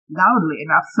delight, loudly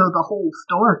enough so the whole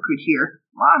store could hear,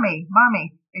 "Mommy,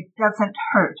 Mommy, it doesn't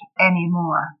hurt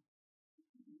anymore."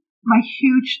 My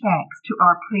huge thanks to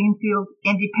our Plainfield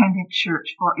Independent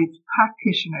Church for its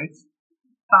practitioners,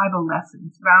 Bible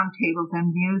lessons, roundtables,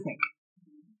 and music.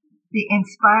 The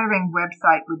inspiring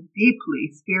website with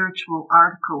deeply spiritual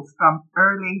articles from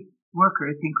early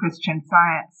workers in Christian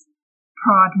Science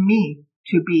prod me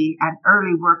to be an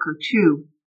early worker too,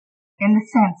 in the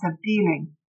sense of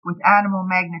dealing with animal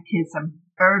magnetism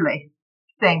early.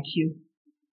 Thank you.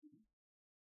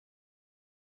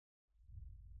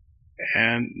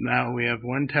 And now we have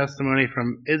one testimony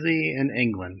from Izzy in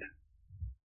England.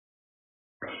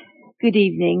 Good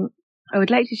evening. I would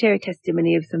like to share a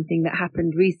testimony of something that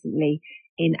happened recently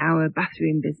in our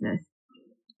bathroom business.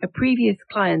 A previous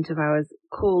client of ours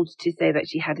called to say that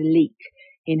she had a leak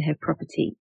in her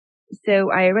property.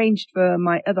 So I arranged for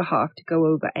my other half to go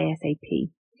over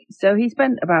ASAP. So he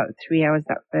spent about 3 hours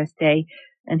that first day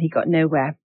and he got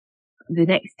nowhere. The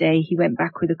next day he went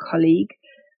back with a colleague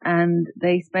and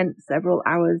they spent several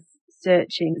hours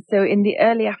searching. So in the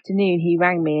early afternoon he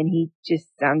rang me and he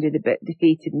just sounded a bit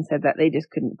defeated and said that they just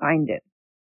couldn't find it.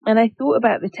 And I thought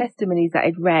about the testimonies that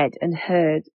I'd read and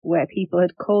heard where people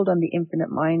had called on the Infinite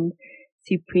Mind,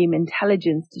 supreme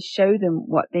intelligence to show them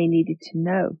what they needed to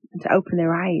know and to open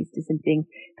their eyes to something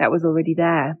that was already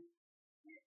there.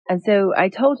 And so I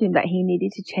told him that he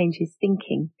needed to change his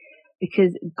thinking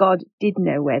because God did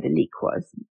know where the leak was,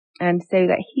 and so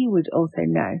that he would also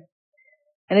know.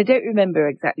 And I don't remember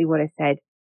exactly what I said,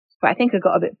 but I think I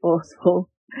got a bit forceful.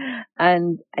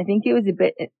 And I think it was a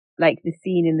bit like the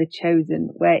scene in The Chosen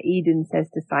where Eden says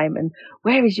to Simon,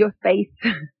 "Where is your faith?"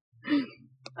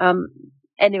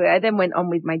 Anyway, I then went on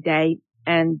with my day,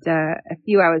 and a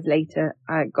few hours later,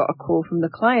 I got a call from the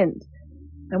client.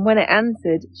 And when I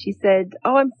answered, she said,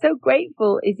 "Oh, I'm so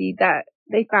grateful, Izzy, that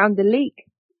they found the leak."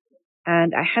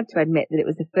 And I had to admit that it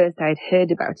was the first I had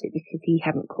heard about it because he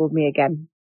hadn't called me again.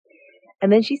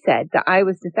 And then she said that I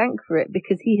was to thank for it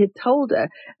because he had told her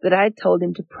that I had told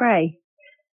him to pray.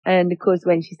 And of course,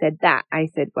 when she said that, I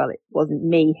said, well, it wasn't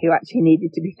me who actually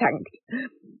needed to be thanked.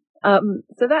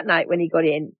 So that night when he got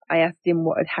in, I asked him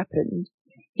what had happened.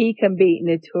 He can be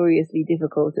notoriously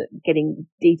difficult at getting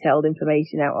detailed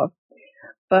information out of.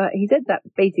 But he said that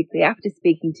basically after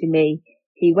speaking to me,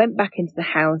 he went back into the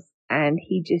house and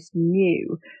he just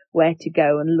knew where to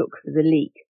go and look for the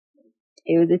leak.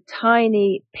 It was a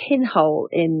tiny pinhole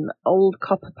in old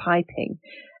copper piping,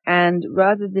 and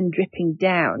rather than dripping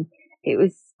down, it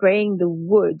was spraying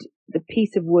the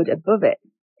piece of wood above it.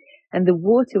 And the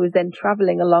water was then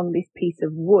travelling along this piece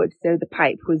of wood, so the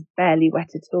pipe was barely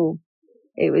wet at all.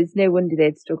 It was no wonder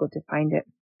they'd struggled to find it.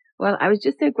 Well, I was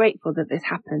just so grateful that this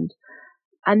happened.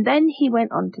 And then he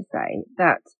went on to say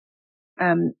that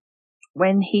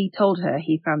when he told her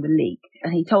he found the leak,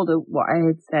 and he told her what I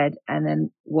had said and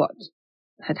then what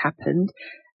had happened,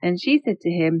 and she said to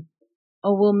him,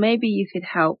 "Oh, well, maybe you could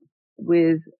help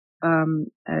with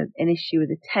an issue with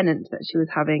a tenant that she was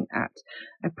having at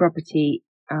a property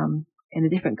in a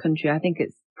different country. I think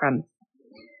it's France.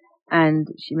 And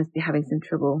she must be having some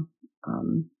trouble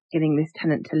getting this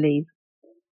tenant to leave."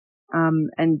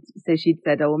 And so she'd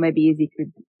said, "Oh, well, maybe Izzy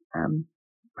could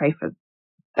pray for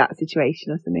that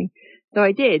situation or something." So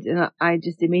I did, and I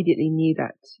just immediately knew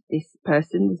that this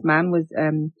man was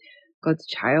God's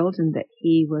child, and that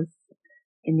he was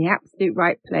in the absolute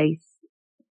right place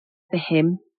for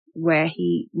him, where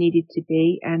he needed to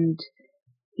be, and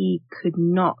he could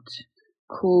not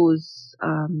cause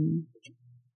a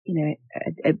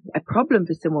problem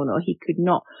for someone, or he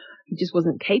just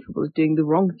wasn't capable of doing the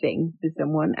wrong thing for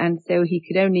someone, and so he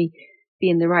could only be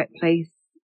in the right place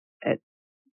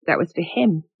that was for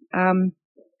him.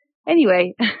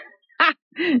 Anyway,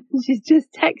 she's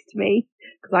just texted me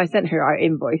because I sent her our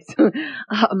invoice,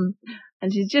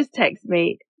 and she's just texted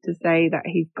me to say that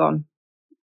he's gone.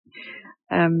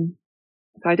 So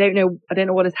I don't know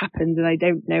what has happened, and I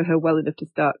don't know her well enough to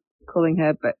start calling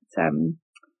her, but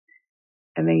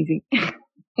amazing.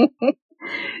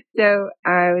 So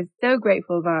I was so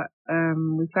grateful that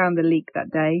we found the leak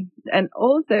that day, and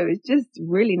also it's just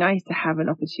really nice to have an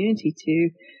opportunity to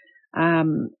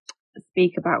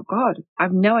speak about God.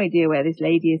 I've no idea where this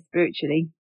lady is spiritually,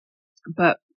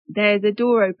 but there's a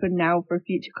door open now for a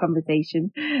future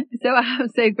conversation. So I'm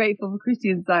so grateful for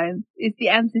Christian Science. It's the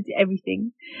answer to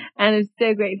everything. And I'm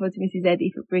so grateful to Mrs.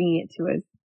 Eddy for bringing it to us.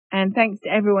 And thanks to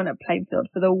everyone at Plainfield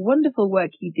for the wonderful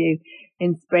work you do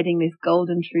in spreading this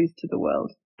golden truth to the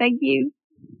world. Thank you.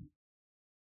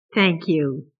 Thank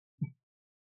you.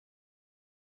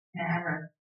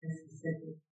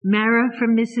 Mara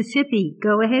from Mississippi.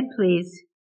 Go ahead, please.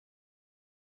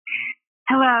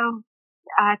 Hello.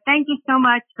 Thank you so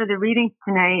much for the readings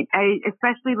tonight. I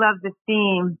especially love the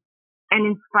theme, an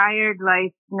inspired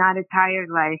life, not a tired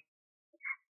life.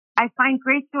 I find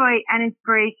great joy and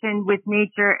inspiration with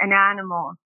nature and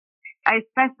animals. I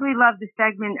especially love the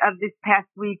segment of this past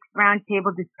week's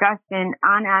roundtable discussion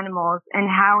on animals and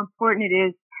how important it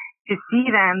is to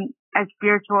see them as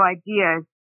spiritual ideas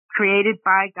created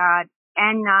by God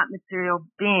and not material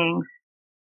beings.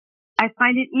 I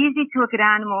find it easy to look at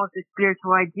animals as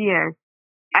spiritual ideas.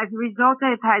 As a result,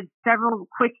 I've had several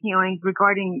quick healings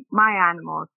regarding my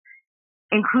animals,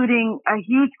 including a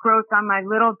huge growth on my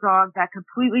little dog that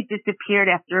completely disappeared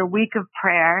after a week of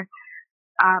prayer,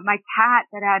 my cat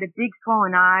that had a big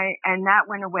swollen eye and that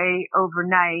went away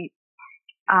overnight,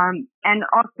 and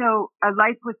also a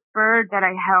lifeless bird that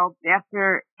I helped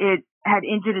after it had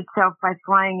injured itself by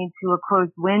flying into a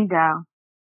closed window.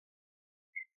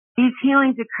 These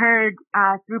healings occurred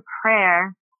through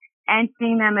prayer and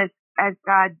seeing them as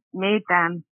God made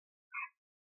them.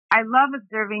 I love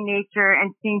observing nature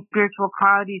and seeing spiritual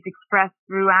qualities expressed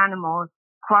through animals,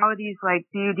 qualities like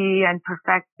beauty and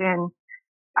perfection,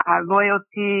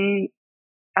 loyalty,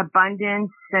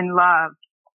 abundance, and love.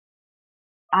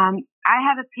 I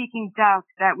have a Peking duck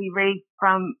that we raised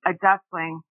from a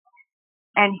duckling,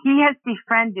 and he has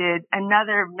befriended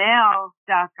another male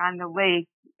duck on the lake,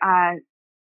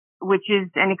 which is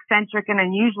an eccentric and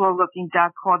unusual looking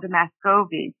duck called a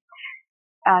Muscovy.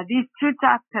 These two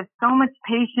ducks have so much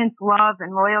patience, love,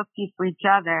 and loyalty for each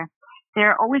other.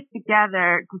 They're always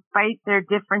together despite their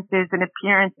differences in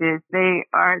appearances. They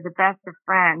are the best of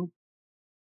friends.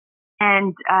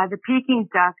 And the Peking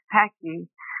duck, Pecky,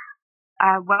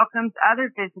 welcomes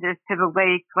other visitors to the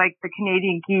lake, like the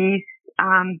Canadian geese.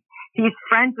 He's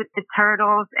friends with the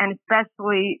turtles, and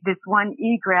especially this one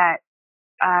egret,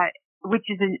 which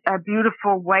is a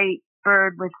beautiful white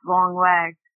bird with long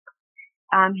legs.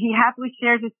 He happily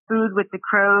shares his food with the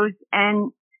crows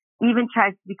and even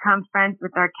tries to become friends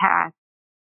with our cats.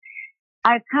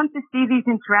 I've come to see these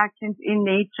interactions in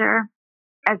nature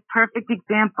as perfect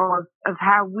examples of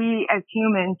how we as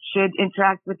humans should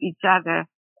interact with each other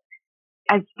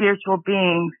as spiritual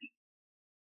beings.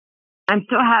 I'm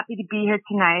so happy to be here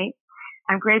tonight.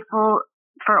 I'm grateful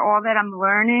for all that I'm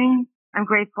learning. I'm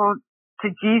grateful to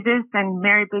Jesus and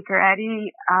Mary Baker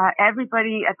Eddy,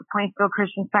 everybody at the Plainsville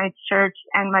Christian Science Church,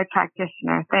 and my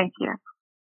practitioner. Thank you.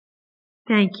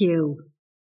 Thank you.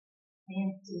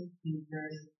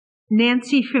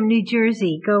 Nancy from New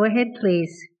Jersey. Go ahead,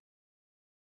 please.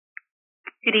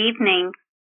 Good evening.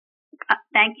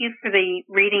 Thank you for the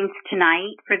readings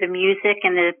tonight, for the music,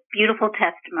 and the beautiful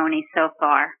testimony so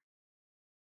far.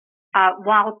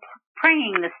 While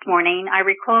praying this morning, I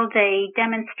recalled a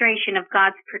demonstration of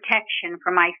God's protection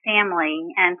for my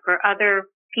family and for other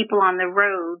people on the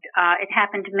road. It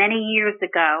happened many years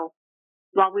ago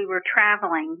while we were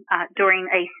traveling during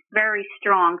a very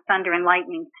strong thunder and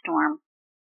lightning storm.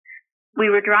 We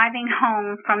were driving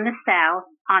home from the south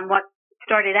on what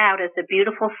started out as a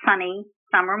beautiful sunny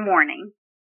summer morning,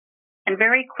 and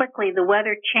very quickly the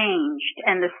weather changed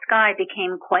and the sky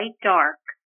became quite dark,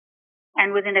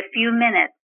 and within a few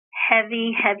minutes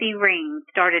heavy rain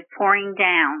started pouring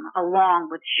down along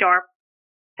with sharp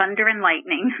thunder and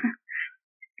lightning.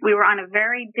 We were on a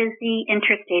very busy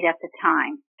interstate at the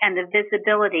time, and the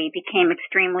visibility became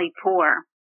extremely poor.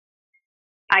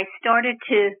 I started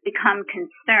to become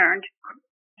concerned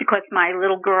because my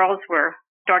little girls were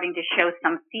starting to show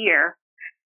some fear.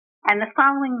 And the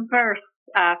following verse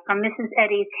from Mrs.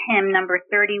 Eddy's hymn number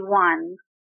 31,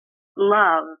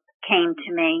 Love, came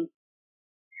to me.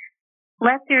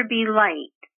 Let there be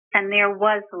light, and there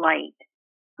was light.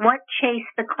 What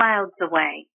chased the clouds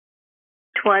away?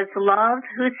 'Twas love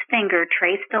whose finger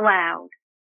traced aloud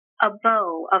a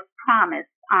bow of promise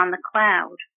on the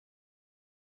cloud.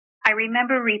 I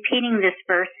remember repeating this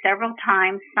verse several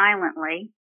times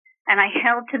silently, and I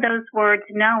held to those words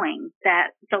knowing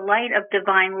that the light of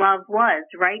divine love was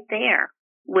right there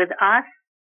with us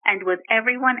and with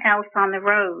everyone else on the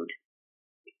road.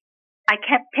 I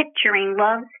kept picturing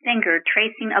love's finger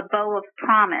tracing a bow of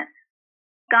promise,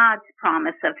 God's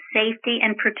promise of safety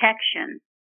and protection,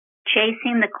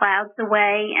 chasing the clouds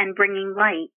away and bringing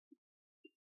light.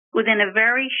 Within a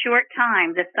very short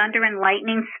time, the thunder and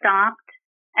lightning stopped,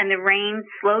 and the rain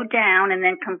slowed down and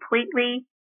then completely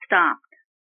stopped.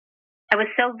 I was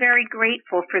so very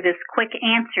grateful for this quick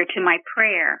answer to my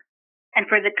prayer and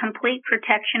for the complete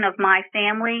protection of my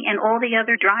family and all the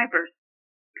other drivers.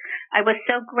 I was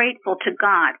so grateful to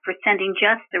God for sending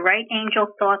just the right angel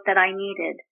thought that I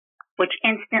needed, which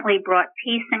instantly brought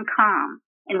peace and calm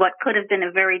in what could have been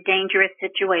a very dangerous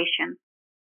situation.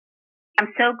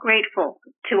 I'm so grateful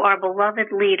to our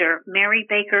beloved leader, Mary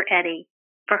Baker Eddy,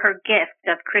 for her gift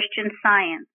of Christian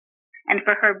Science and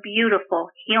for her beautiful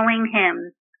healing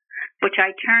hymns, which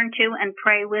I turn to and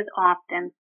pray with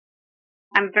often.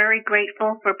 I'm very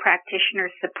grateful for practitioner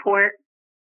support,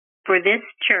 for this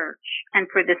church, and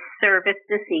for this service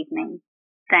this evening.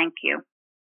 Thank you.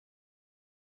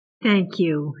 Thank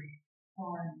you.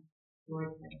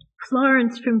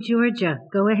 Florence from Georgia.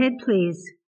 Go ahead,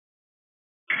 please.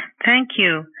 Thank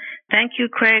you. Thank you,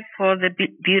 Craig, for the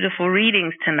beautiful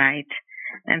readings tonight,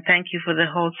 and thank you for the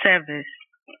whole service.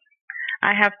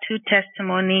 I have two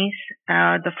testimonies.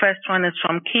 The first one is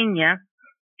from Kenya.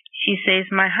 She says,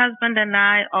 my husband and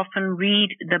I often read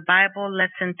the Bible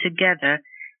lesson together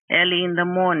early in the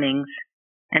mornings,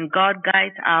 and God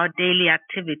guides our daily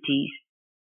activities.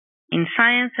 In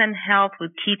Science and Health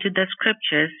with Key to the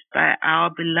Scriptures by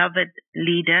our beloved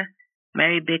leader,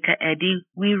 Mary Baker Eddy,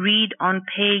 we read on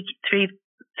page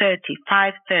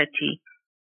 530,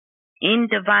 in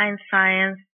divine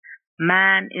science,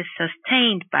 man is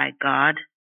sustained by God,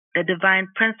 the divine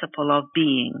principle of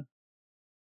being.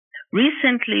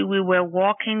 Recently, we were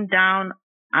walking down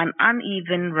an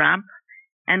uneven ramp,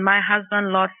 and my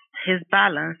husband lost his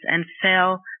balance and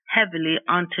fell heavily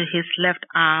onto his left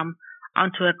arm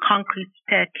onto a concrete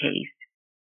staircase,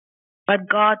 but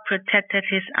God protected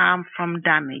his arm from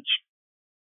damage.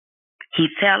 He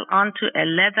fell onto a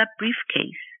leather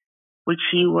briefcase, which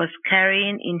he was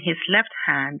carrying in his left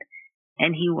hand,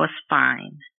 and he was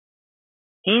fine.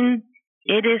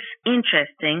 It is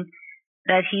interesting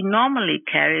that he normally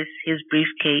carries his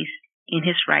briefcase in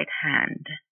his right hand.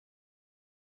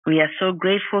 We are so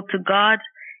grateful to God,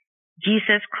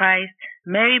 Jesus Christ,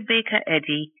 Mary Baker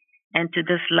Eddy, and to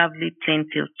this lovely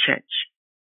Plainfield Church.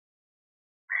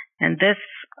 And this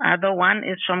other one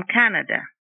is from Canada.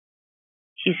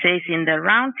 She says, in the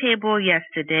round table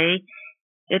yesterday,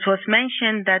 it was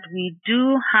mentioned that we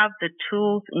do have the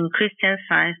tools in Christian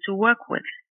Science to work with.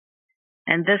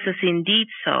 And this is indeed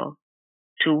so,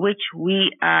 to which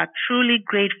we are truly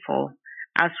grateful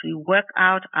as we work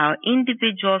out our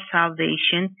individual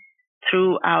salvation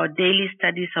through our daily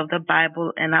studies of the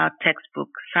Bible and our textbook,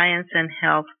 Science and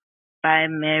Health by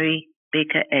Mary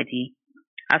Baker Eddy,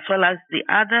 as well as the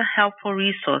other helpful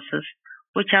resources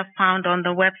which are found on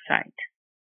the website.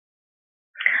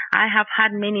 I have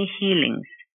had many healings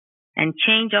and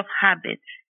change of habits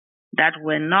that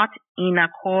were not in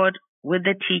accord with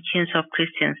the teachings of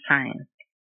Christian Science.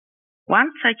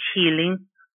 One such healing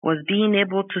was being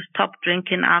able to stop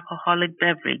drinking alcoholic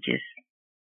beverages.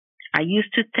 I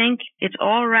used to think it's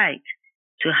all right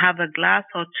to have a glass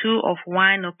or two of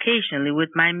wine occasionally with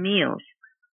my meals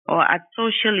or at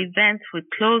social events with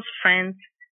close friends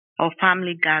or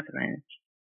family gatherings.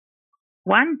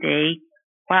 One day,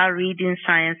 while reading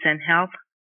Science and Health,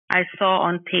 I saw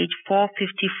on page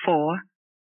 454,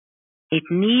 it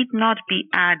need not be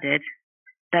added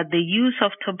that the use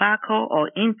of tobacco or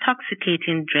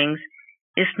intoxicating drinks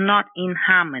is not in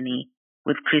harmony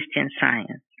with Christian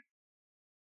Science.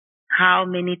 How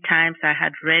many times I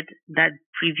had read that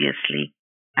previously,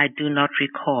 I do not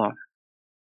recall.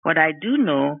 What I do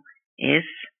know is,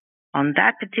 on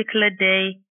that particular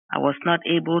day, I was not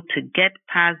able to get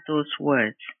past those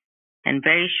words, and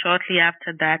very shortly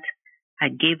after that, I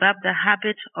gave up the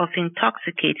habit of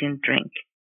intoxicating drink,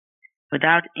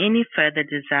 without any further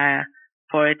desire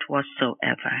for it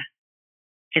whatsoever.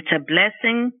 It's a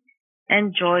blessing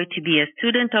and joy to be a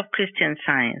student of Christian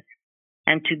Science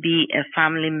and to be a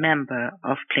family member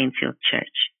of Plainfield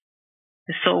Church.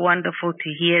 It's so wonderful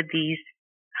to hear these,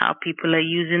 how people are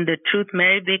using the truth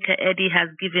Mary Baker Eddy has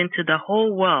given to the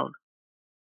whole world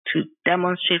to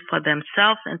demonstrate for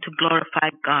themselves and to glorify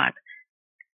God.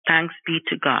 Thanks be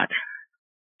to God.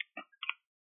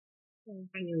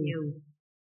 Thank you.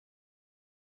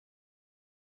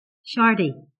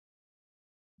 Shardy.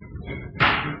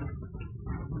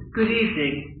 Good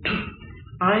evening.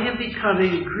 I am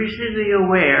becoming increasingly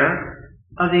aware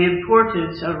of the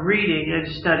importance of reading and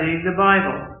studying the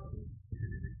Bible.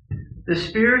 The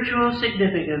spiritual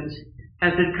significance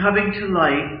has been coming to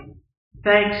light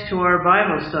thanks to our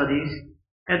Bible studies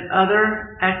and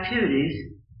other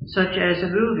activities, such as a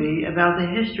movie about the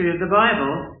history of the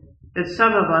Bible that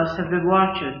some of us have been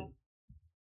watching.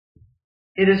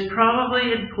 It is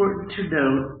probably important to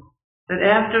note that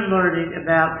after learning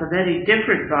about the many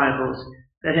different Bibles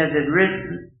that have been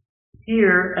written,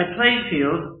 here at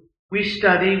Plainfield, we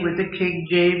study with the King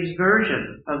James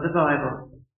Version of the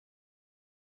Bible.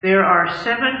 There are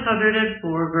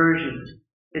 704 versions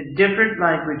in different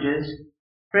languages,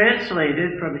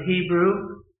 translated from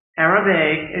Hebrew,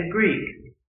 Aramaic, and Greek,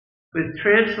 with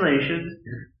translations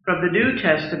from the New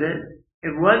Testament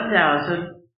in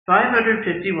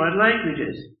 1,551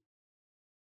 languages.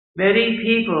 Many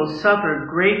people suffered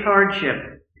great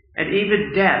hardship and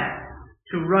even death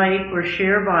to write or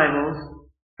share Bibles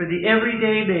for the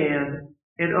everyday man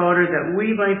in order that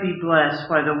we might be blessed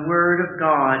by the Word of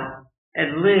God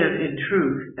and live in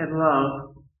truth and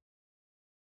love.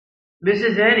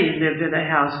 Mrs. Eddy lived in a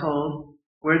household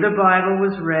where the Bible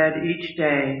was read each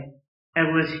day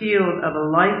and was healed of a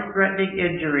life-threatening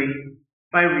injury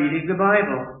by reading the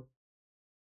Bible.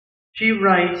 She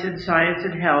writes in Science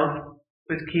and Health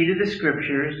with Key to the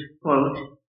Scriptures,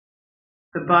 quote,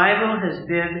 "The Bible has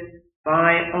been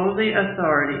my only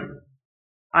authority.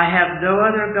 I have no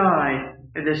other guide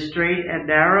in the straight and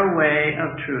narrow way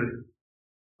of truth."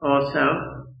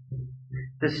 Also,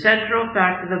 the central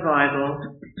fact of the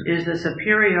Bible is the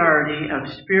superiority of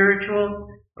spiritual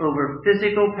over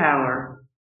physical power,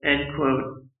 end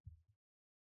quote.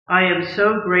 I am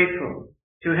so grateful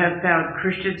to have found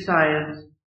Christian Science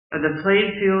and the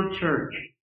Plainfield Church,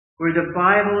 where the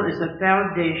Bible is the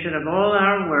foundation of all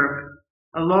our work,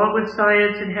 along with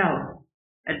Science and Health,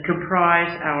 and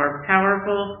comprise our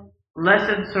powerful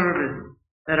lesson sermons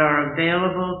that are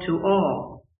available to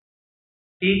all.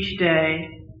 Each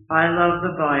day, I love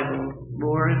the Bible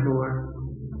more and more.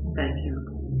 Thank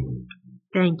you.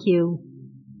 Thank you.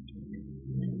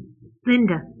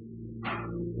 Linda.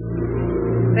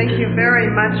 Thank you very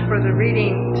much for the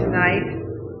reading tonight.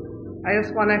 I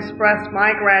just want to express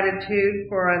my gratitude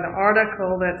for an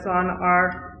article that's on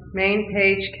our main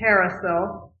page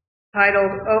carousel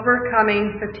titled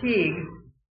Overcoming Fatigue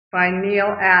by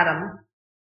Neil Adam.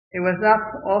 It was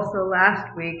up also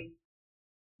last week,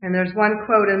 and there's one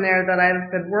quote in there that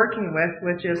I've been working with,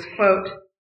 which is, quote,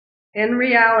 "In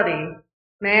reality,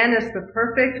 man is the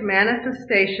perfect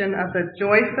manifestation of the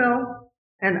joyful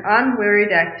and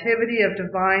unwearied activity of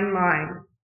divine mind.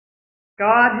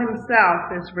 God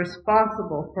himself is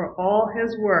responsible for all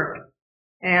his work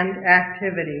and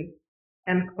activity,"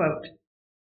 end quote.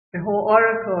 The whole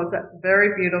article is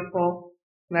very beautiful,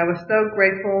 and I was so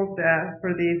grateful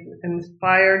for these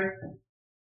inspired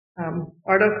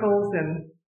articles and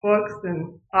books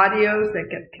and audios that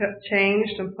get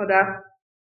changed and put up,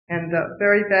 and the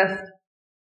very best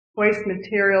voice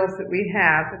materials that we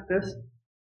have at this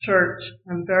church.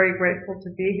 I'm very grateful to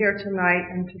be here tonight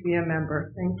and to be a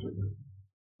member. Thank you.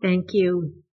 Thank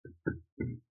you.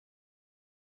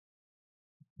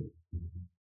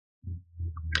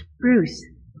 Bruce.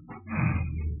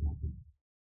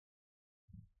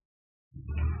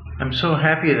 I'm so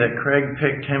happy that Craig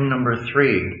picked hymn number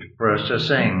 3 for us to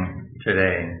sing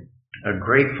today. A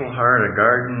grateful heart a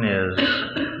garden is,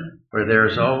 where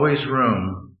there's always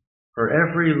room for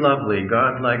every lovely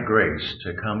God-like grace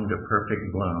to come to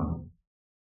perfect bloom.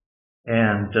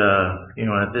 And,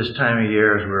 at this time of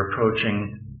year, as we're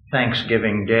approaching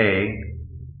Thanksgiving Day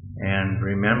and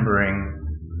remembering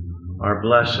our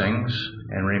blessings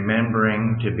and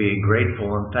remembering to be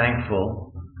grateful and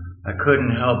thankful, I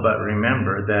couldn't help but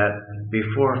remember that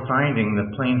before finding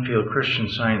the Plainfield Christian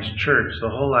Science Church, the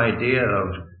whole idea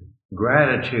of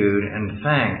gratitude and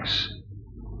thanks,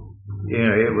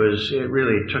 it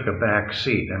really took a back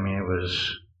seat. I mean,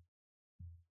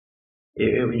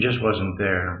 it just wasn't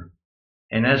there.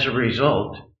 And as a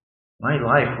result, my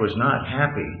life was not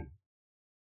happy.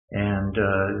 And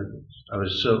it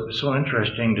was so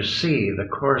interesting to see the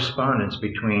correspondence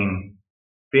between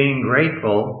being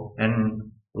grateful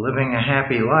and living a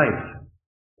happy life.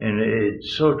 And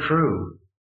it's so true.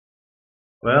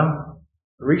 Well,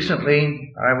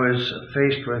 recently I was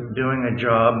faced with doing a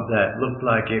job that looked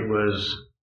like it was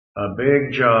a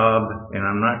big job, and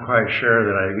I'm not quite sure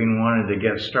that I even wanted to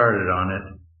get started on it.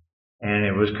 And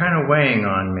it was kind of weighing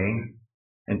on me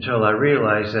until I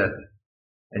realized that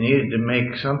I needed to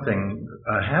make something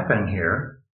happen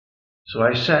here. So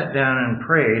I sat down and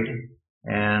prayed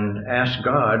and asked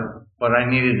God what I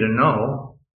needed to know.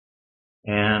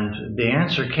 And the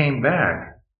answer came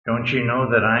back. Don't you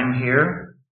know that I'm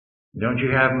here? Don't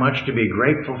you have much to be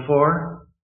grateful for?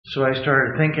 So I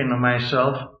started thinking to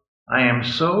myself, I am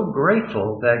so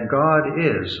grateful that God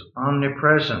is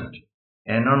omnipresent,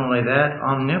 and not only that,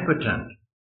 omnipotent.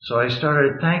 So I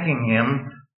started thanking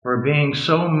him for being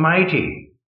so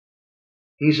mighty.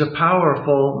 He's a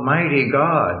powerful, mighty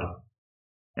God,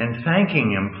 and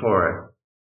thanking him for it.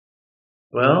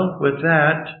 Well, with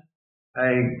that,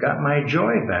 I got my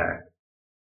joy back.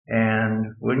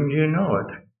 And wouldn't you know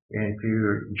it, if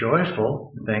you're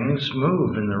joyful, things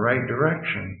move in the right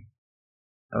direction.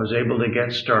 I was able to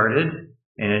get started,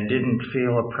 and it didn't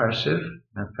feel oppressive.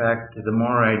 In fact, the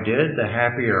more I did, the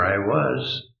happier I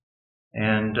was.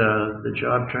 And the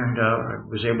job turned out, I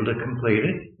was able to complete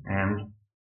it.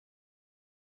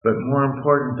 But more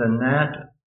important than that,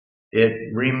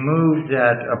 it removed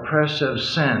that oppressive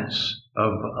sense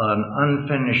of an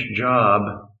unfinished job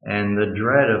and the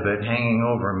dread of it hanging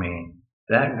over me.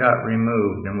 That got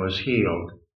removed and was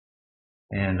healed.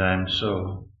 And I'm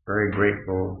so very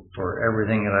grateful for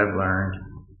everything that I've learned,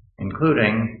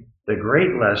 including the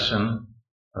great lesson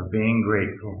of being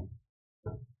grateful.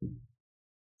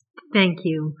 Thank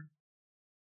you.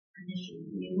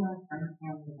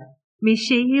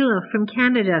 Michaela from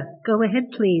Canada. Go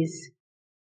ahead, please.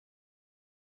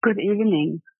 Good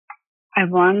evening. I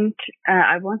want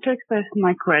to express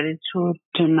my gratitude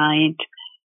tonight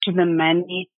to the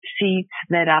many seeds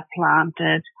that are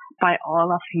planted by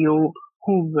all of you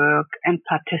who work and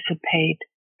participate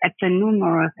at the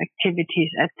numerous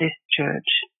activities at this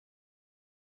church.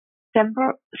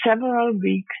 Several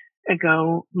weeks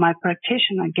ago, my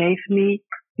practitioner gave me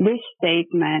this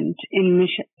statement in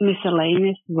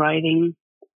miscellaneous writing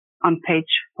on page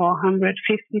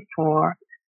 454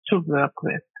 to work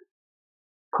with.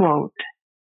 Quote,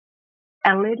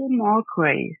 "A little more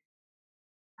grace,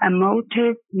 a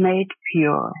motive made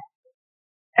pure,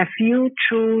 a few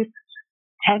truths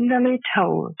tenderly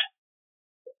told,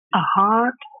 a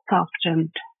heart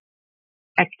softened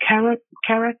a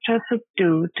character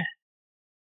subdued,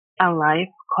 a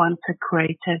life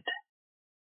consecrated,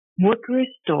 would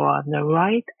restore the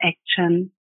right action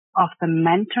of the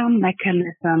mental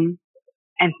mechanism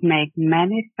and make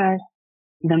manifest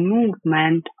the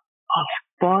movement of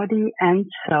body and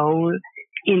soul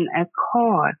in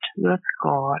accord with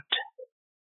God.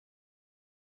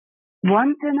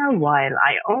 Once in a while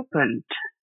I opened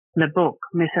the book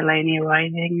Miscellaneous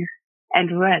Writings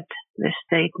and read the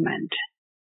statement.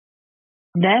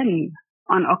 Then,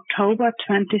 on October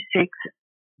 26th,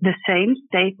 the same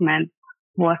statement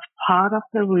was part of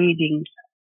the readings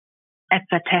at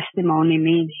the testimony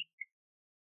meeting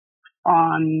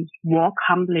on Walk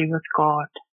Humbly with God.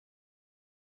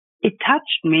 It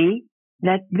touched me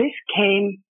that this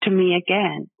came to me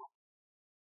again.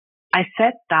 I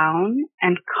sat down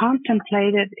and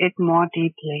contemplated it more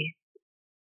deeply.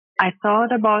 I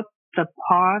thought about the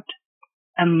part,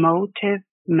 a motive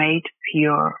made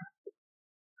pure.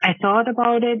 I thought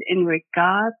about it in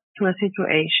regard to a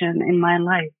situation in my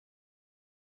life.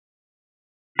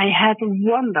 I had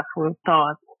wonderful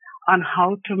thoughts on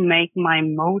how to make my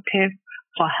motive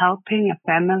for helping a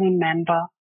family member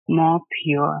more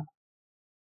pure.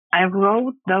 I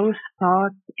wrote those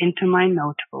thoughts into my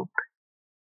notebook.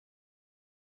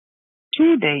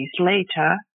 2 days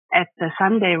later, at the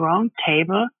Sunday Round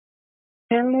Table,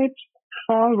 Philip's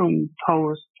forum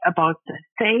post about the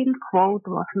same quote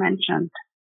was mentioned.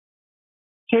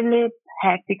 Philip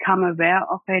had become aware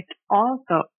of it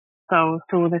also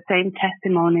through the same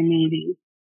testimony meeting.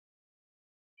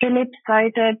 Philip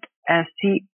cited a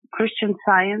Christian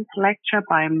Science lecture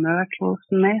by Myrtle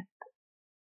Smith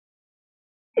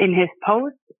in his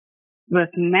post with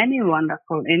many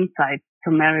wonderful insights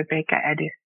to Mary Baker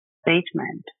Eddy's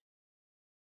statement.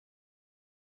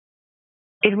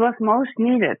 It was most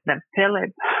needed that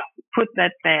Philip put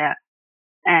that there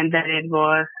and that it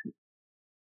was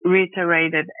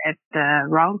reiterated at the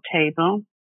round table,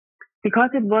 because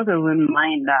it was a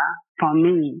reminder for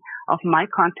me of my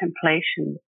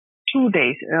contemplation 2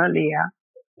 days earlier,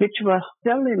 which was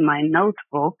still in my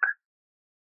notebook,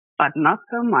 but not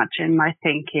so much in my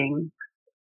thinking,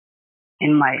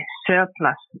 in my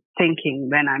surplus thinking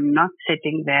when I'm not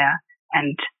sitting there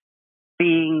and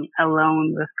being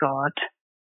alone with God.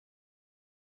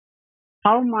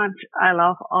 How much I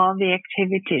love all the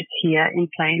activities here in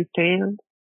Plainfield,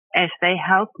 as they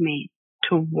help me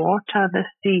to water the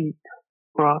seeds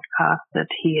broadcasted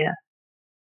here.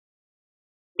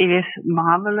 It is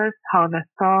marvelous how the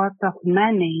thoughts of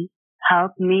many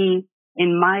help me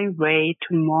in my way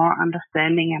to more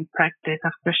understanding and practice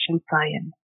of Christian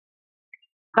Science.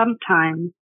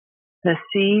 Sometimes the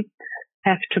seeds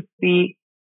have to be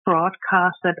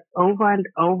broadcasted over and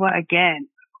over again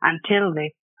until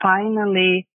they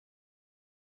finally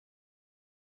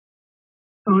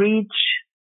reach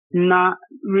my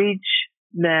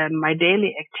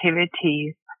daily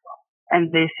activities,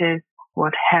 and this is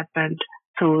what happened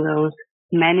through those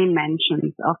many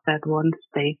mentions of that one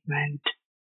statement.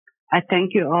 I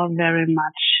thank you all very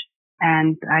much,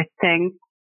 and I thank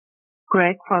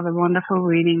Greg for the wonderful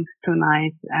readings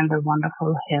tonight and the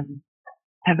wonderful hymn.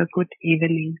 Have a good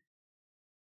evening.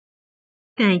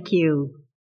 Thank you.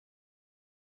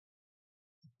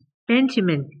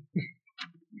 Benjamin.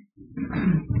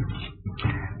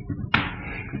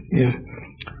 Yeah.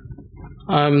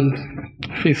 I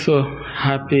feel so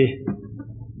happy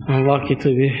and lucky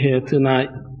to be here tonight.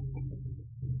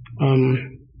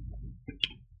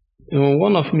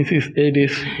 One of Mrs.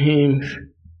 Eddy's hymns,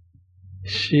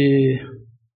 she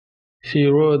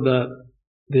wrote that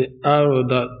the arrow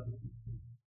that,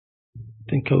 I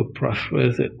think I'll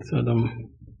paraphrase it so I don't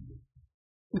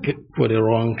put it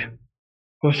wrong.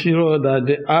 But she wrote that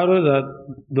the arrow that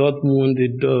doth wound the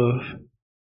dove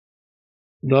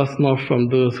does not from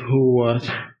those who watch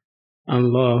and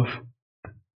love.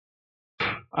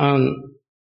 And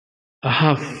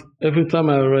every time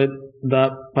I read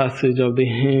that passage of the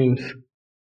hymns,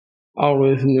 I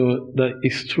always knew that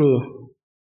it's true.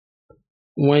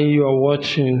 When you are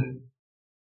watching,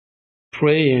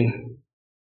 praying,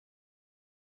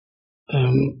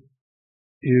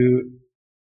 you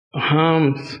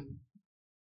harms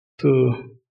to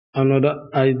another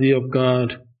idea of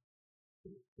God.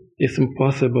 It's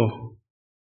impossible.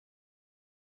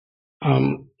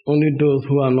 Only those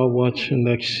who are not watching,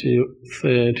 like she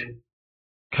said,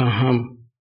 can harm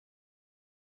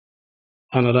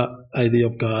another idea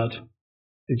of God.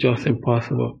 It's just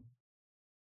impossible.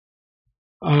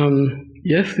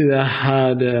 Yesterday I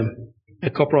had a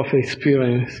couple of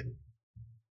experiences,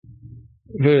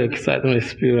 very exciting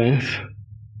experience.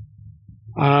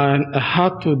 And I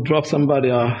had to drop somebody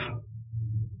off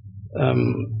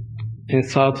in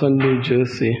southern New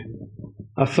Jersey.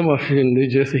 As some of you in New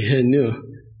Jersey here knew,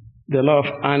 there are a lot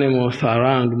of animals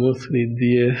around, mostly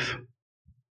deer.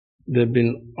 They've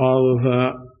been all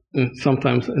over,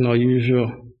 sometimes in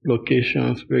unusual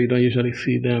locations where you don't usually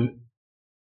see them.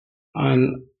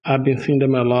 And I've been seeing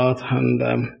them a lot, and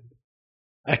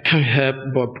I can't help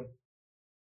but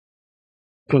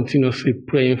continuously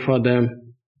praying for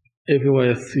them.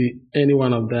 Everywhere I see any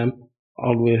one of them,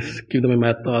 always keep them in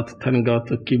my thoughts, telling God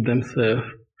to keep them safe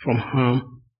from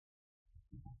harm,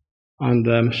 and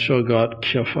I'm sure God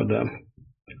care for them.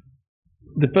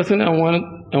 The person I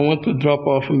want to drop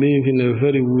off live in a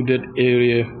very wooded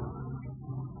area.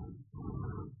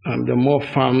 There are more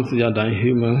farms here than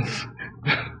humans.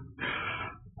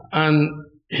 And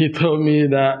he told me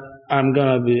that I'm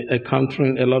going to be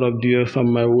encountering a lot of deer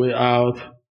on my way out,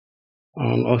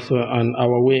 and also on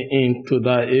our way into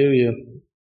that area.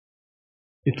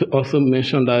 It also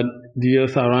mentioned that deer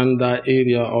around that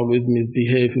area always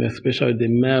misbehaving, especially the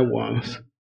male ones.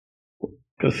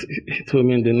 Because he told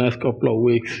me in the next couple of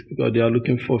weeks, because they are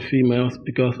looking for females,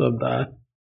 because of that,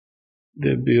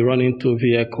 they'll be running to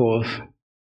vehicles.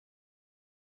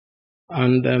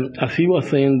 And as he was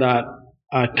saying that,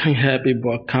 I can't help it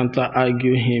but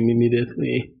counter-argue him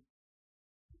immediately.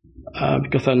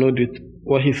 Because I know that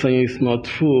what he's saying is not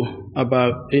true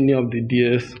about any of the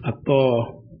deers at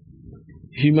all.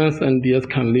 Humans and deers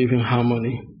can live in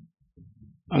harmony.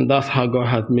 And that's how God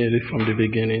has made it from the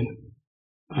beginning.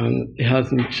 And it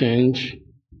hasn't changed.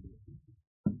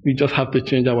 We just have to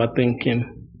change our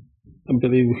thinking. I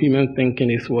believe human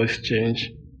thinking is what's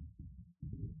changed.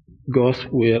 God's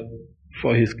will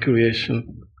for his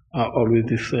creation are always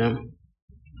the same.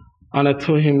 And I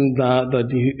told him that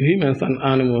the humans and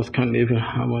animals can live in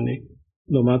harmony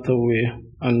no matter where,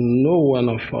 and no one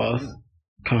of us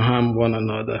can harm one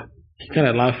another. He kind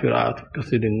of laughed it out because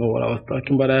he didn't know what I was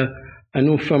talking about. I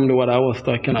knew firmly what I was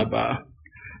talking about.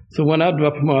 So when I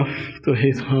dropped him off to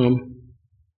his home,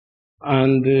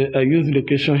 and I used the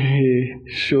location he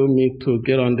showed me to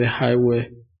get on the highway,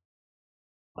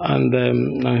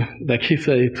 and like he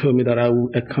said, he told me that I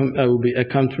will be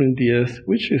encountering deers,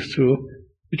 which is true,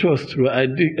 which was true. I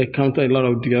did encounter a lot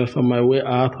of deers on my way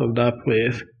out of that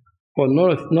place, but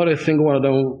not a single one of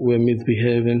them were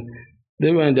misbehaving.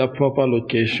 They were in their proper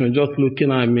location, just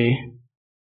looking at me,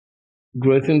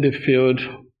 grazing the field,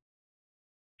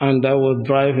 and I was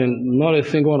driving. Not a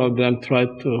single one of them tried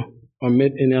to or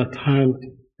made any attempt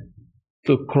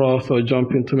to cross or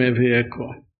jump into my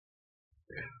vehicle.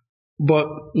 But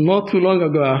not too long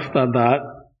ago after that,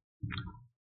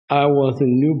 I was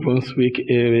in New Brunswick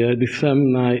area the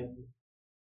same night.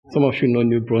 Some of you know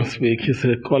New Brunswick. It's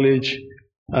a college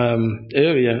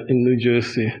area in New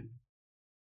Jersey.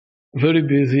 Very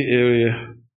busy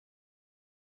area.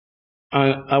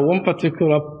 And at one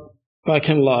particular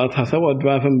parking lot, as I was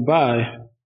driving by,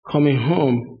 coming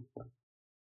home,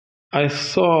 I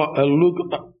saw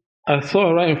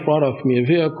right in front of me, a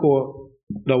vehicle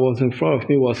that was in front of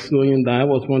me was slowing down. I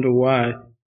was wondering why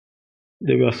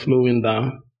they were slowing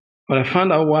down. But I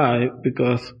found out why,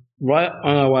 because right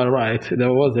on our right,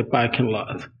 there was a parking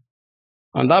lot.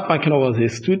 And that parking lot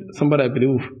was somebody I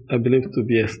believe to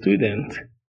be a student.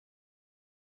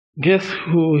 Guess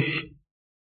who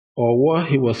or what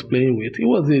he was playing with? It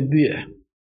was a deer.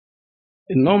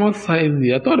 A normal sized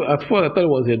deer. At first I thought it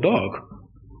was a dog.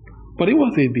 But it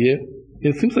was a deer.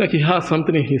 It seems like he had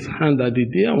something in his hand that the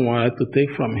deer wanted to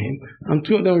take from him. And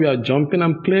two of them were jumping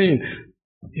and playing.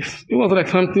 It was like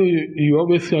something you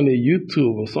always see on the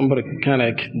YouTube, or somebody kind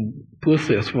of like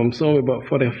process from somewhere. But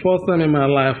for the first time in my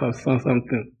life, I saw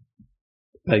something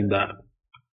like that.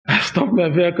 I stopped my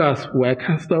vehicle. I swear I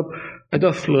can't stop. I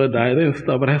just slowed down. I didn't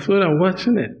stop, but I swear I'm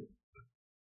watching it.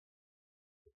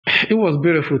 It was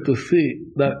beautiful to see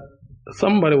that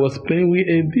somebody was playing with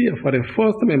a deer. For the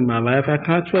first time in my life, I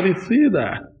can actually see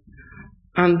that.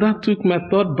 And that took my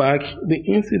thought back, the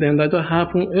incident that just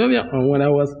happened earlier on when I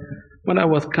was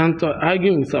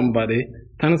arguing with somebody,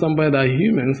 telling somebody that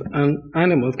humans and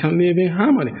animals can live in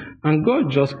harmony. And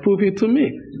God just proved it to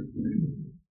me.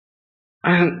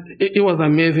 And it was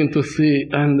amazing to see.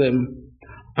 And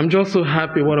I'm just so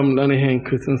happy what I'm learning here in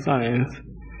Christian Science.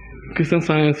 Christian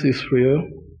Science is real.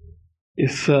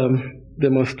 It's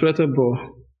demonstrable.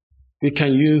 We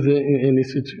can use it in any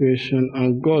situation,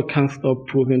 and God can't stop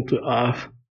proving to us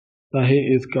that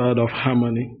He is God of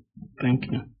harmony. Thank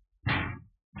you.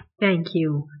 Thank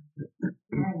you.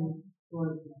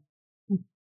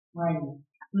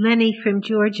 Lenny from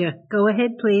Georgia. Go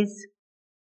ahead, please.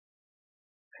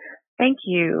 Thank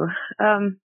you.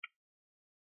 I'm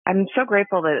so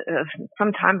grateful that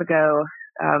some time ago,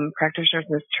 practitioners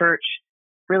in this church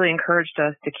really encouraged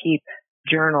us to keep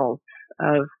journals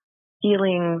of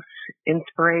healings,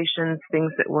 inspirations,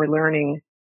 things that we're learning.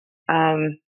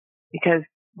 Because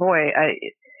boy,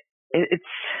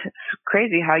 it's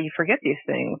crazy how you forget these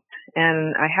things.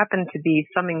 And I happen to be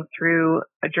thumbing through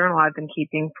a journal I've been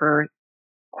keeping for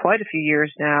quite a few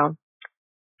years now.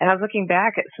 And I was looking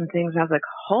back at some things and I was like,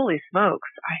 holy smokes,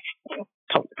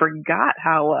 I forgot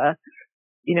how,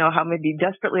 how maybe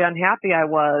desperately unhappy I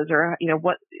was, or,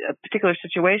 what a particular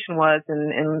situation was.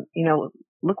 And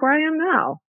look where I am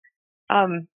now.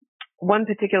 One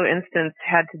particular instance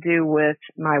had to do with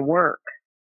my work.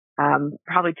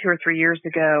 Probably 2 or 3 years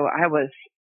ago, I was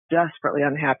desperately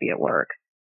unhappy at work.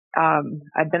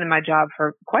 I'd been in my job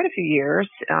for quite a few years.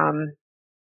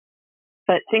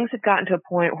 But things had gotten to a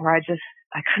point where I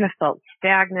kind of felt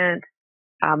stagnant.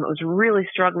 I was really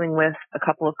struggling with a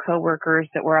couple of coworkers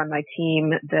that were on my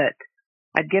team that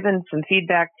I'd given some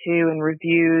feedback to and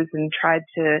reviews and tried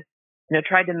to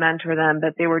mentor them,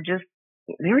 but they were just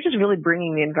really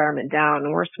bringing the environment down.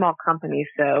 And we're a small company,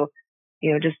 so,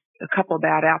 just a couple of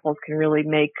bad apples can really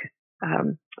make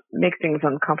things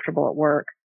uncomfortable at work.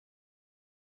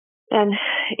 And,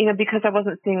 because I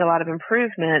wasn't seeing a lot of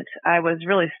improvement, I was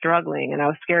really struggling, and I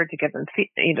was scared to give them,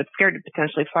 scared to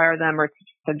potentially fire them or to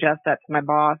suggest that to my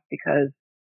boss because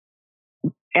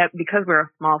we're a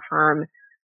small firm,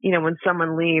 when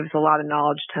someone leaves, a lot of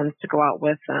knowledge tends to go out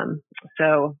with them.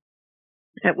 So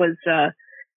it was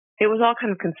all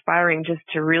kind of conspiring just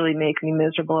to really make me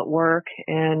miserable at work.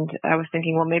 And I was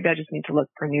thinking, well, maybe I just need to look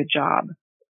for a new job,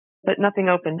 but nothing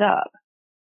opened up.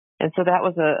 And so that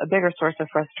was a bigger source of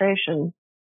frustration.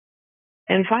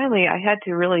 And finally, I had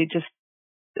to really just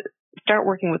start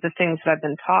working with the things that I've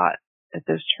been taught at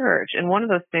this church. And one of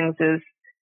those things is,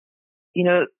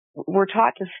 we're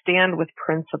taught to stand with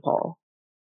principle.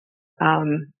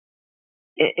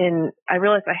 And I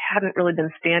realized I hadn't really been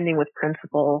standing with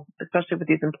principle, especially with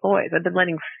these employees. I've been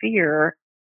letting fear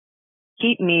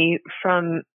keep me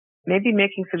from maybe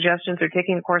making suggestions or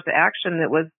taking a course of action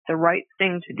that was the right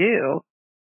thing to do,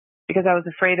 because I was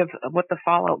afraid of what the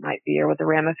fallout might be or what the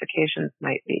ramifications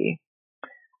might be.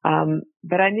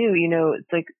 But I knew,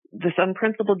 it's like this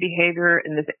unprincipled behavior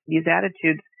and these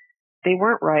attitudes, they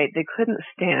weren't right. They couldn't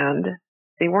stand.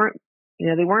 They weren't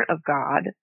of God.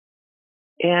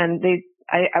 And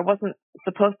I wasn't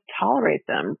supposed to tolerate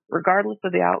them regardless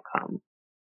of the outcome.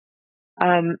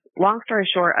 Long story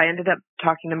short, I ended up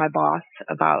talking to my boss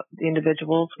about the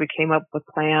individuals. We came up with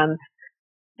plans.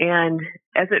 And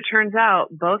as it turns out,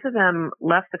 both of them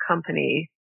left the company.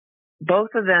 Both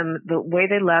of them, the way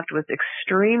they left was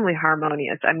extremely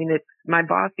harmonious. I mean, my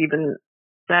boss even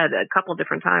said a couple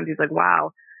different times, he's like,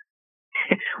 wow,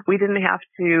 we didn't have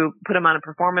to put them on a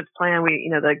performance plan.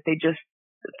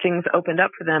 Things opened up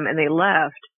for them and they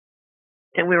left.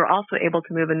 And we were also able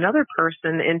to move another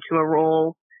person into a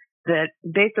role that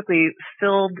basically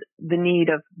filled the need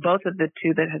of both of the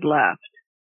two that had left.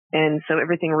 And so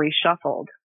everything reshuffled.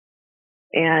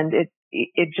 And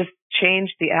it just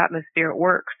changed the atmosphere at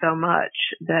work so much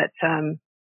that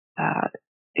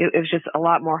it was just a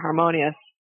lot more harmonious.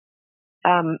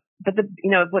 But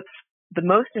what's the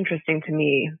most interesting to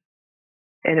me,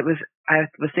 and I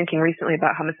was thinking recently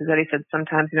about how Mrs. Eddy said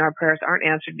sometimes our prayers aren't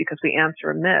answered because we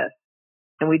answer amiss,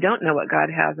 and we don't know what God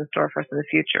has in store for us in the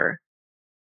future.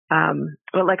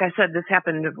 But like I said, this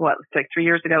happened 3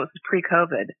 years ago. It was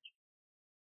pre-COVID.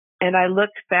 And I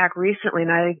looked back recently,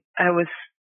 and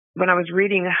when I was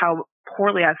reading how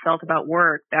poorly I felt about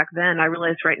work back then, I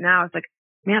realized right now, it's like,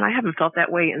 man, I haven't felt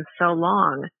that way in so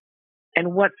long.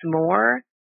 And what's more,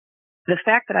 the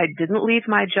fact that I didn't leave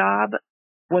my job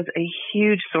was a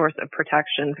huge source of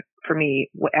protection for me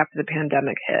after the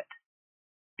pandemic hit,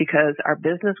 because our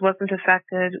business wasn't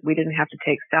affected. We didn't have to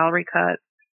take salary cuts.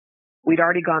 We'd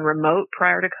already gone remote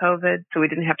prior to COVID, so we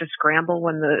didn't have to scramble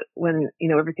when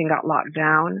everything got locked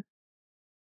down.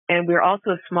 And we're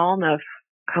also a small enough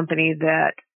company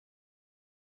that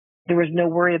there was no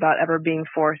worry about ever being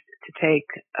forced to take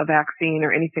a vaccine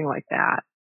or anything like that.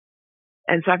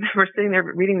 And so I remember sitting there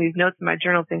reading these notes in my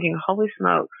journal thinking, holy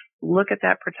smokes, look at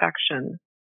that protection.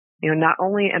 Not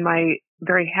only am I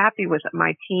very happy with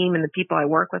my team and the people I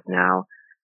work with now,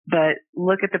 but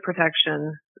look at the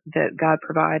protection that God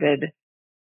provided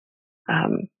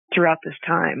throughout this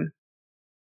time.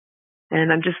 And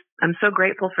I'm so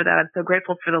grateful for that. I'm so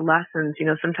grateful for the lessons.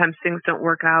 Sometimes things don't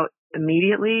work out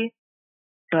immediately,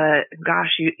 but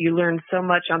gosh, you learn so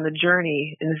much on the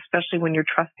journey, and especially when you're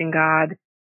trusting God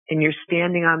and you're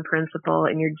standing on principle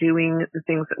and you're doing the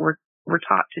things that we're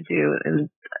taught to do and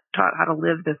taught how to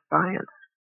live this science.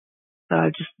 So I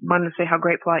just wanted to say how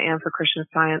grateful I am for Christian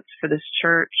Science, for this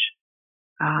church,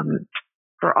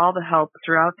 for all the help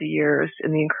throughout the years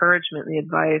and the encouragement and the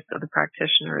advice of the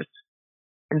practitioners.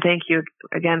 And thank you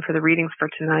again for the readings for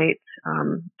tonight.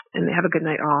 And have a good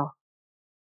night, all.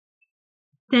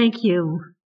 Thank you.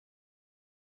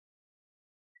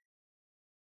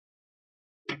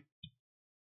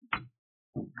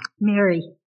 Mary.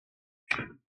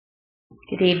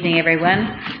 Good evening, everyone.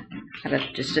 I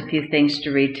have just a few things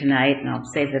to read tonight, and I'll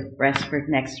save the rest for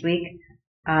next week.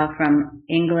 From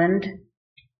England.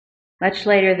 Much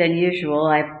later than usual,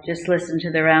 I've just listened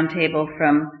to the roundtable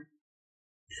from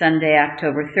Sunday,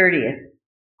 October 30th.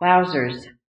 Wowzers.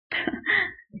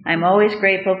 I'm always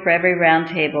grateful for every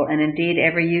roundtable and indeed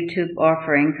every YouTube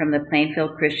offering from the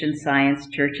Plainfield Christian Science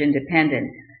Church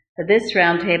Independent. But this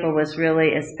roundtable was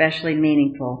really especially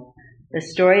meaningful. The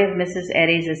story of Mrs.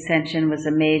 Eddy's ascension was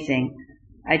amazing.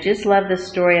 I just love the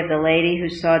story of the lady who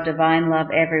saw divine love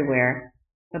everywhere.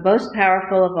 But most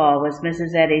powerful of all was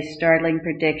Mrs. Eddy's startling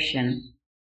prediction,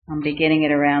 beginning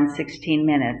at around 16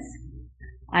 minutes.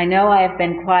 I know I have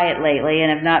been quiet lately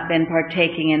and have not been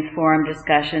partaking in forum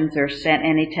discussions or sent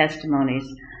any testimonies.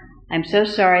 I'm so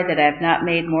sorry that I have not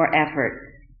made more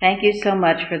effort. Thank you so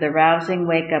much for the rousing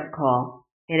wake-up call.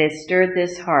 It has stirred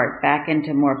this heart back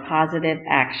into more positive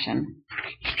action.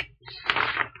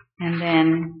 And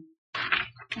then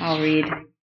I'll read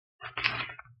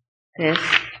this.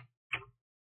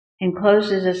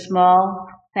 Enclosed is a small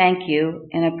thank you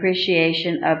in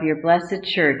appreciation of your blessed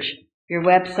church. Your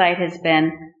website has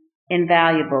been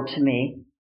invaluable to me.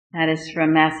 That is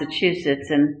from Massachusetts,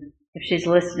 and if she's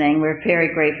listening, we're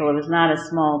very grateful. It was not a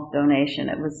small donation.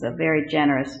 It was a very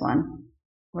generous one.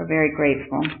 We're very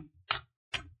grateful.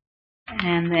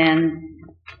 And then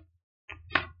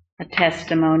a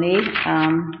testimony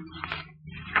from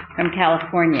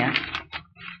California.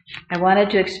 I wanted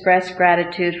to express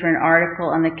gratitude for an article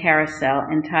on the Carousel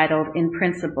entitled In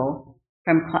Principle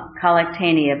from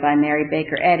Collectania by Mary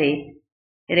Baker Eddy.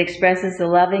 It expresses the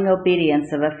loving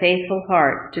obedience of a faithful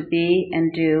heart to be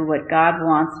and do what God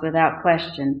wants without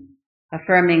question,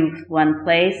 affirming one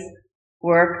place,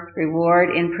 work,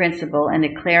 reward in principle, and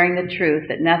declaring the truth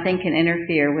that nothing can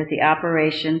interfere with the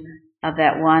operation of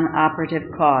that one operative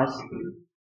cause.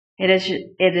 It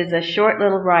is a short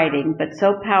little writing, but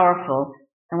so powerful,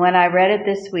 and when I read it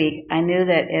this week, I knew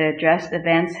that it addressed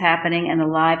events happening in the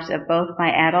lives of both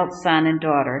my adult son and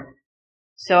daughter.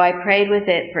 So I prayed with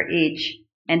it for each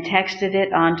and texted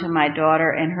it on to my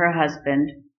daughter and her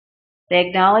husband. They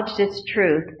acknowledged its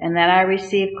truth, and then I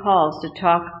received calls to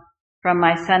talk from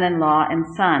my son-in-law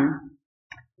and son,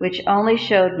 which only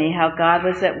showed me how God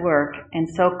was at work and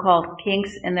so-called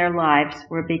kinks in their lives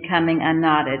were becoming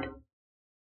unknotted.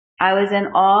 I was in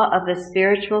awe of the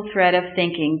spiritual thread of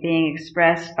thinking being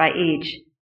expressed by each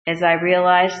as I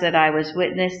realized that I was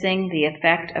witnessing the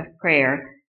effect of prayer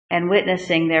and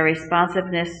witnessing their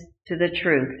responsiveness to the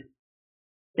truth.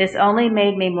 This only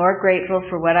made me more grateful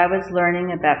for what I was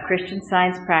learning about Christian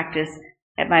Science practice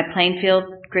at my Plainfield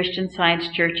Christian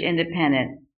Science Church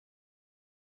Independent.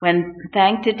 When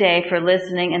thanked today for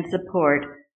listening and support,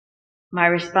 my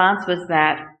response was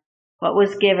that what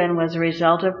was given was a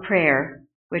result of prayer,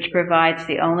 which provides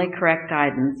the only correct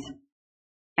guidance.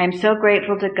 I am so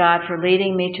grateful to God for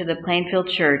leading me to the Plainfield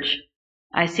Church.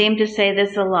 I seem to say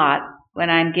this a lot when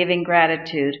I am giving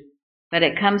gratitude, but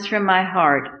it comes from my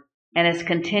heart and is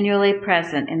continually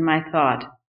present in my thought.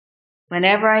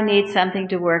 Whenever I need something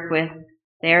to work with,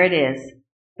 there it is,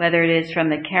 whether it is from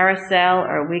the Carousel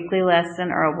or a weekly lesson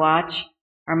or a watch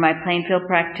or my Plainfield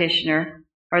practitioner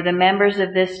or the members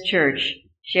of this church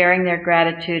sharing their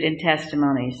gratitude and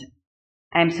testimonies.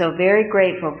 I am so very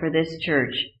grateful for this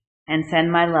church and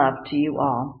send my love to you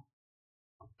all.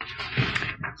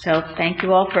 So thank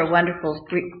you all for a wonderful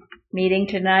meeting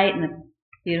tonight and the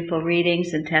beautiful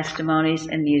readings and testimonies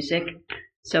and music.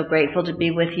 So grateful to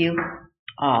be with you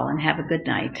all, and have a good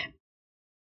night.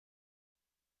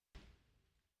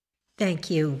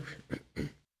 Thank you.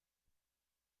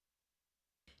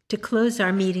 To close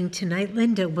our meeting tonight,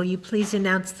 Linda, will you please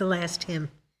announce the last hymn?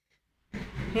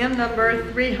 Hymn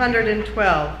number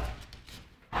 312.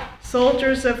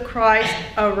 Soldiers of Christ,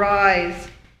 arise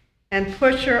and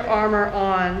put your armor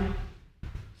on,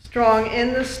 strong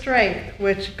in the strength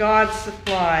which God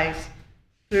supplies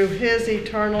through his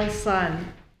eternal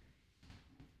Son.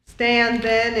 Stand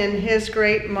then in his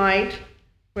great might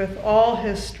with all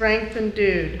his strength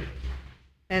endued,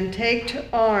 and take to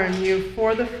arm you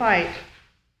for the fight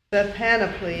the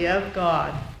panoply of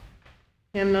God.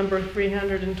 Hymn number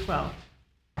 312.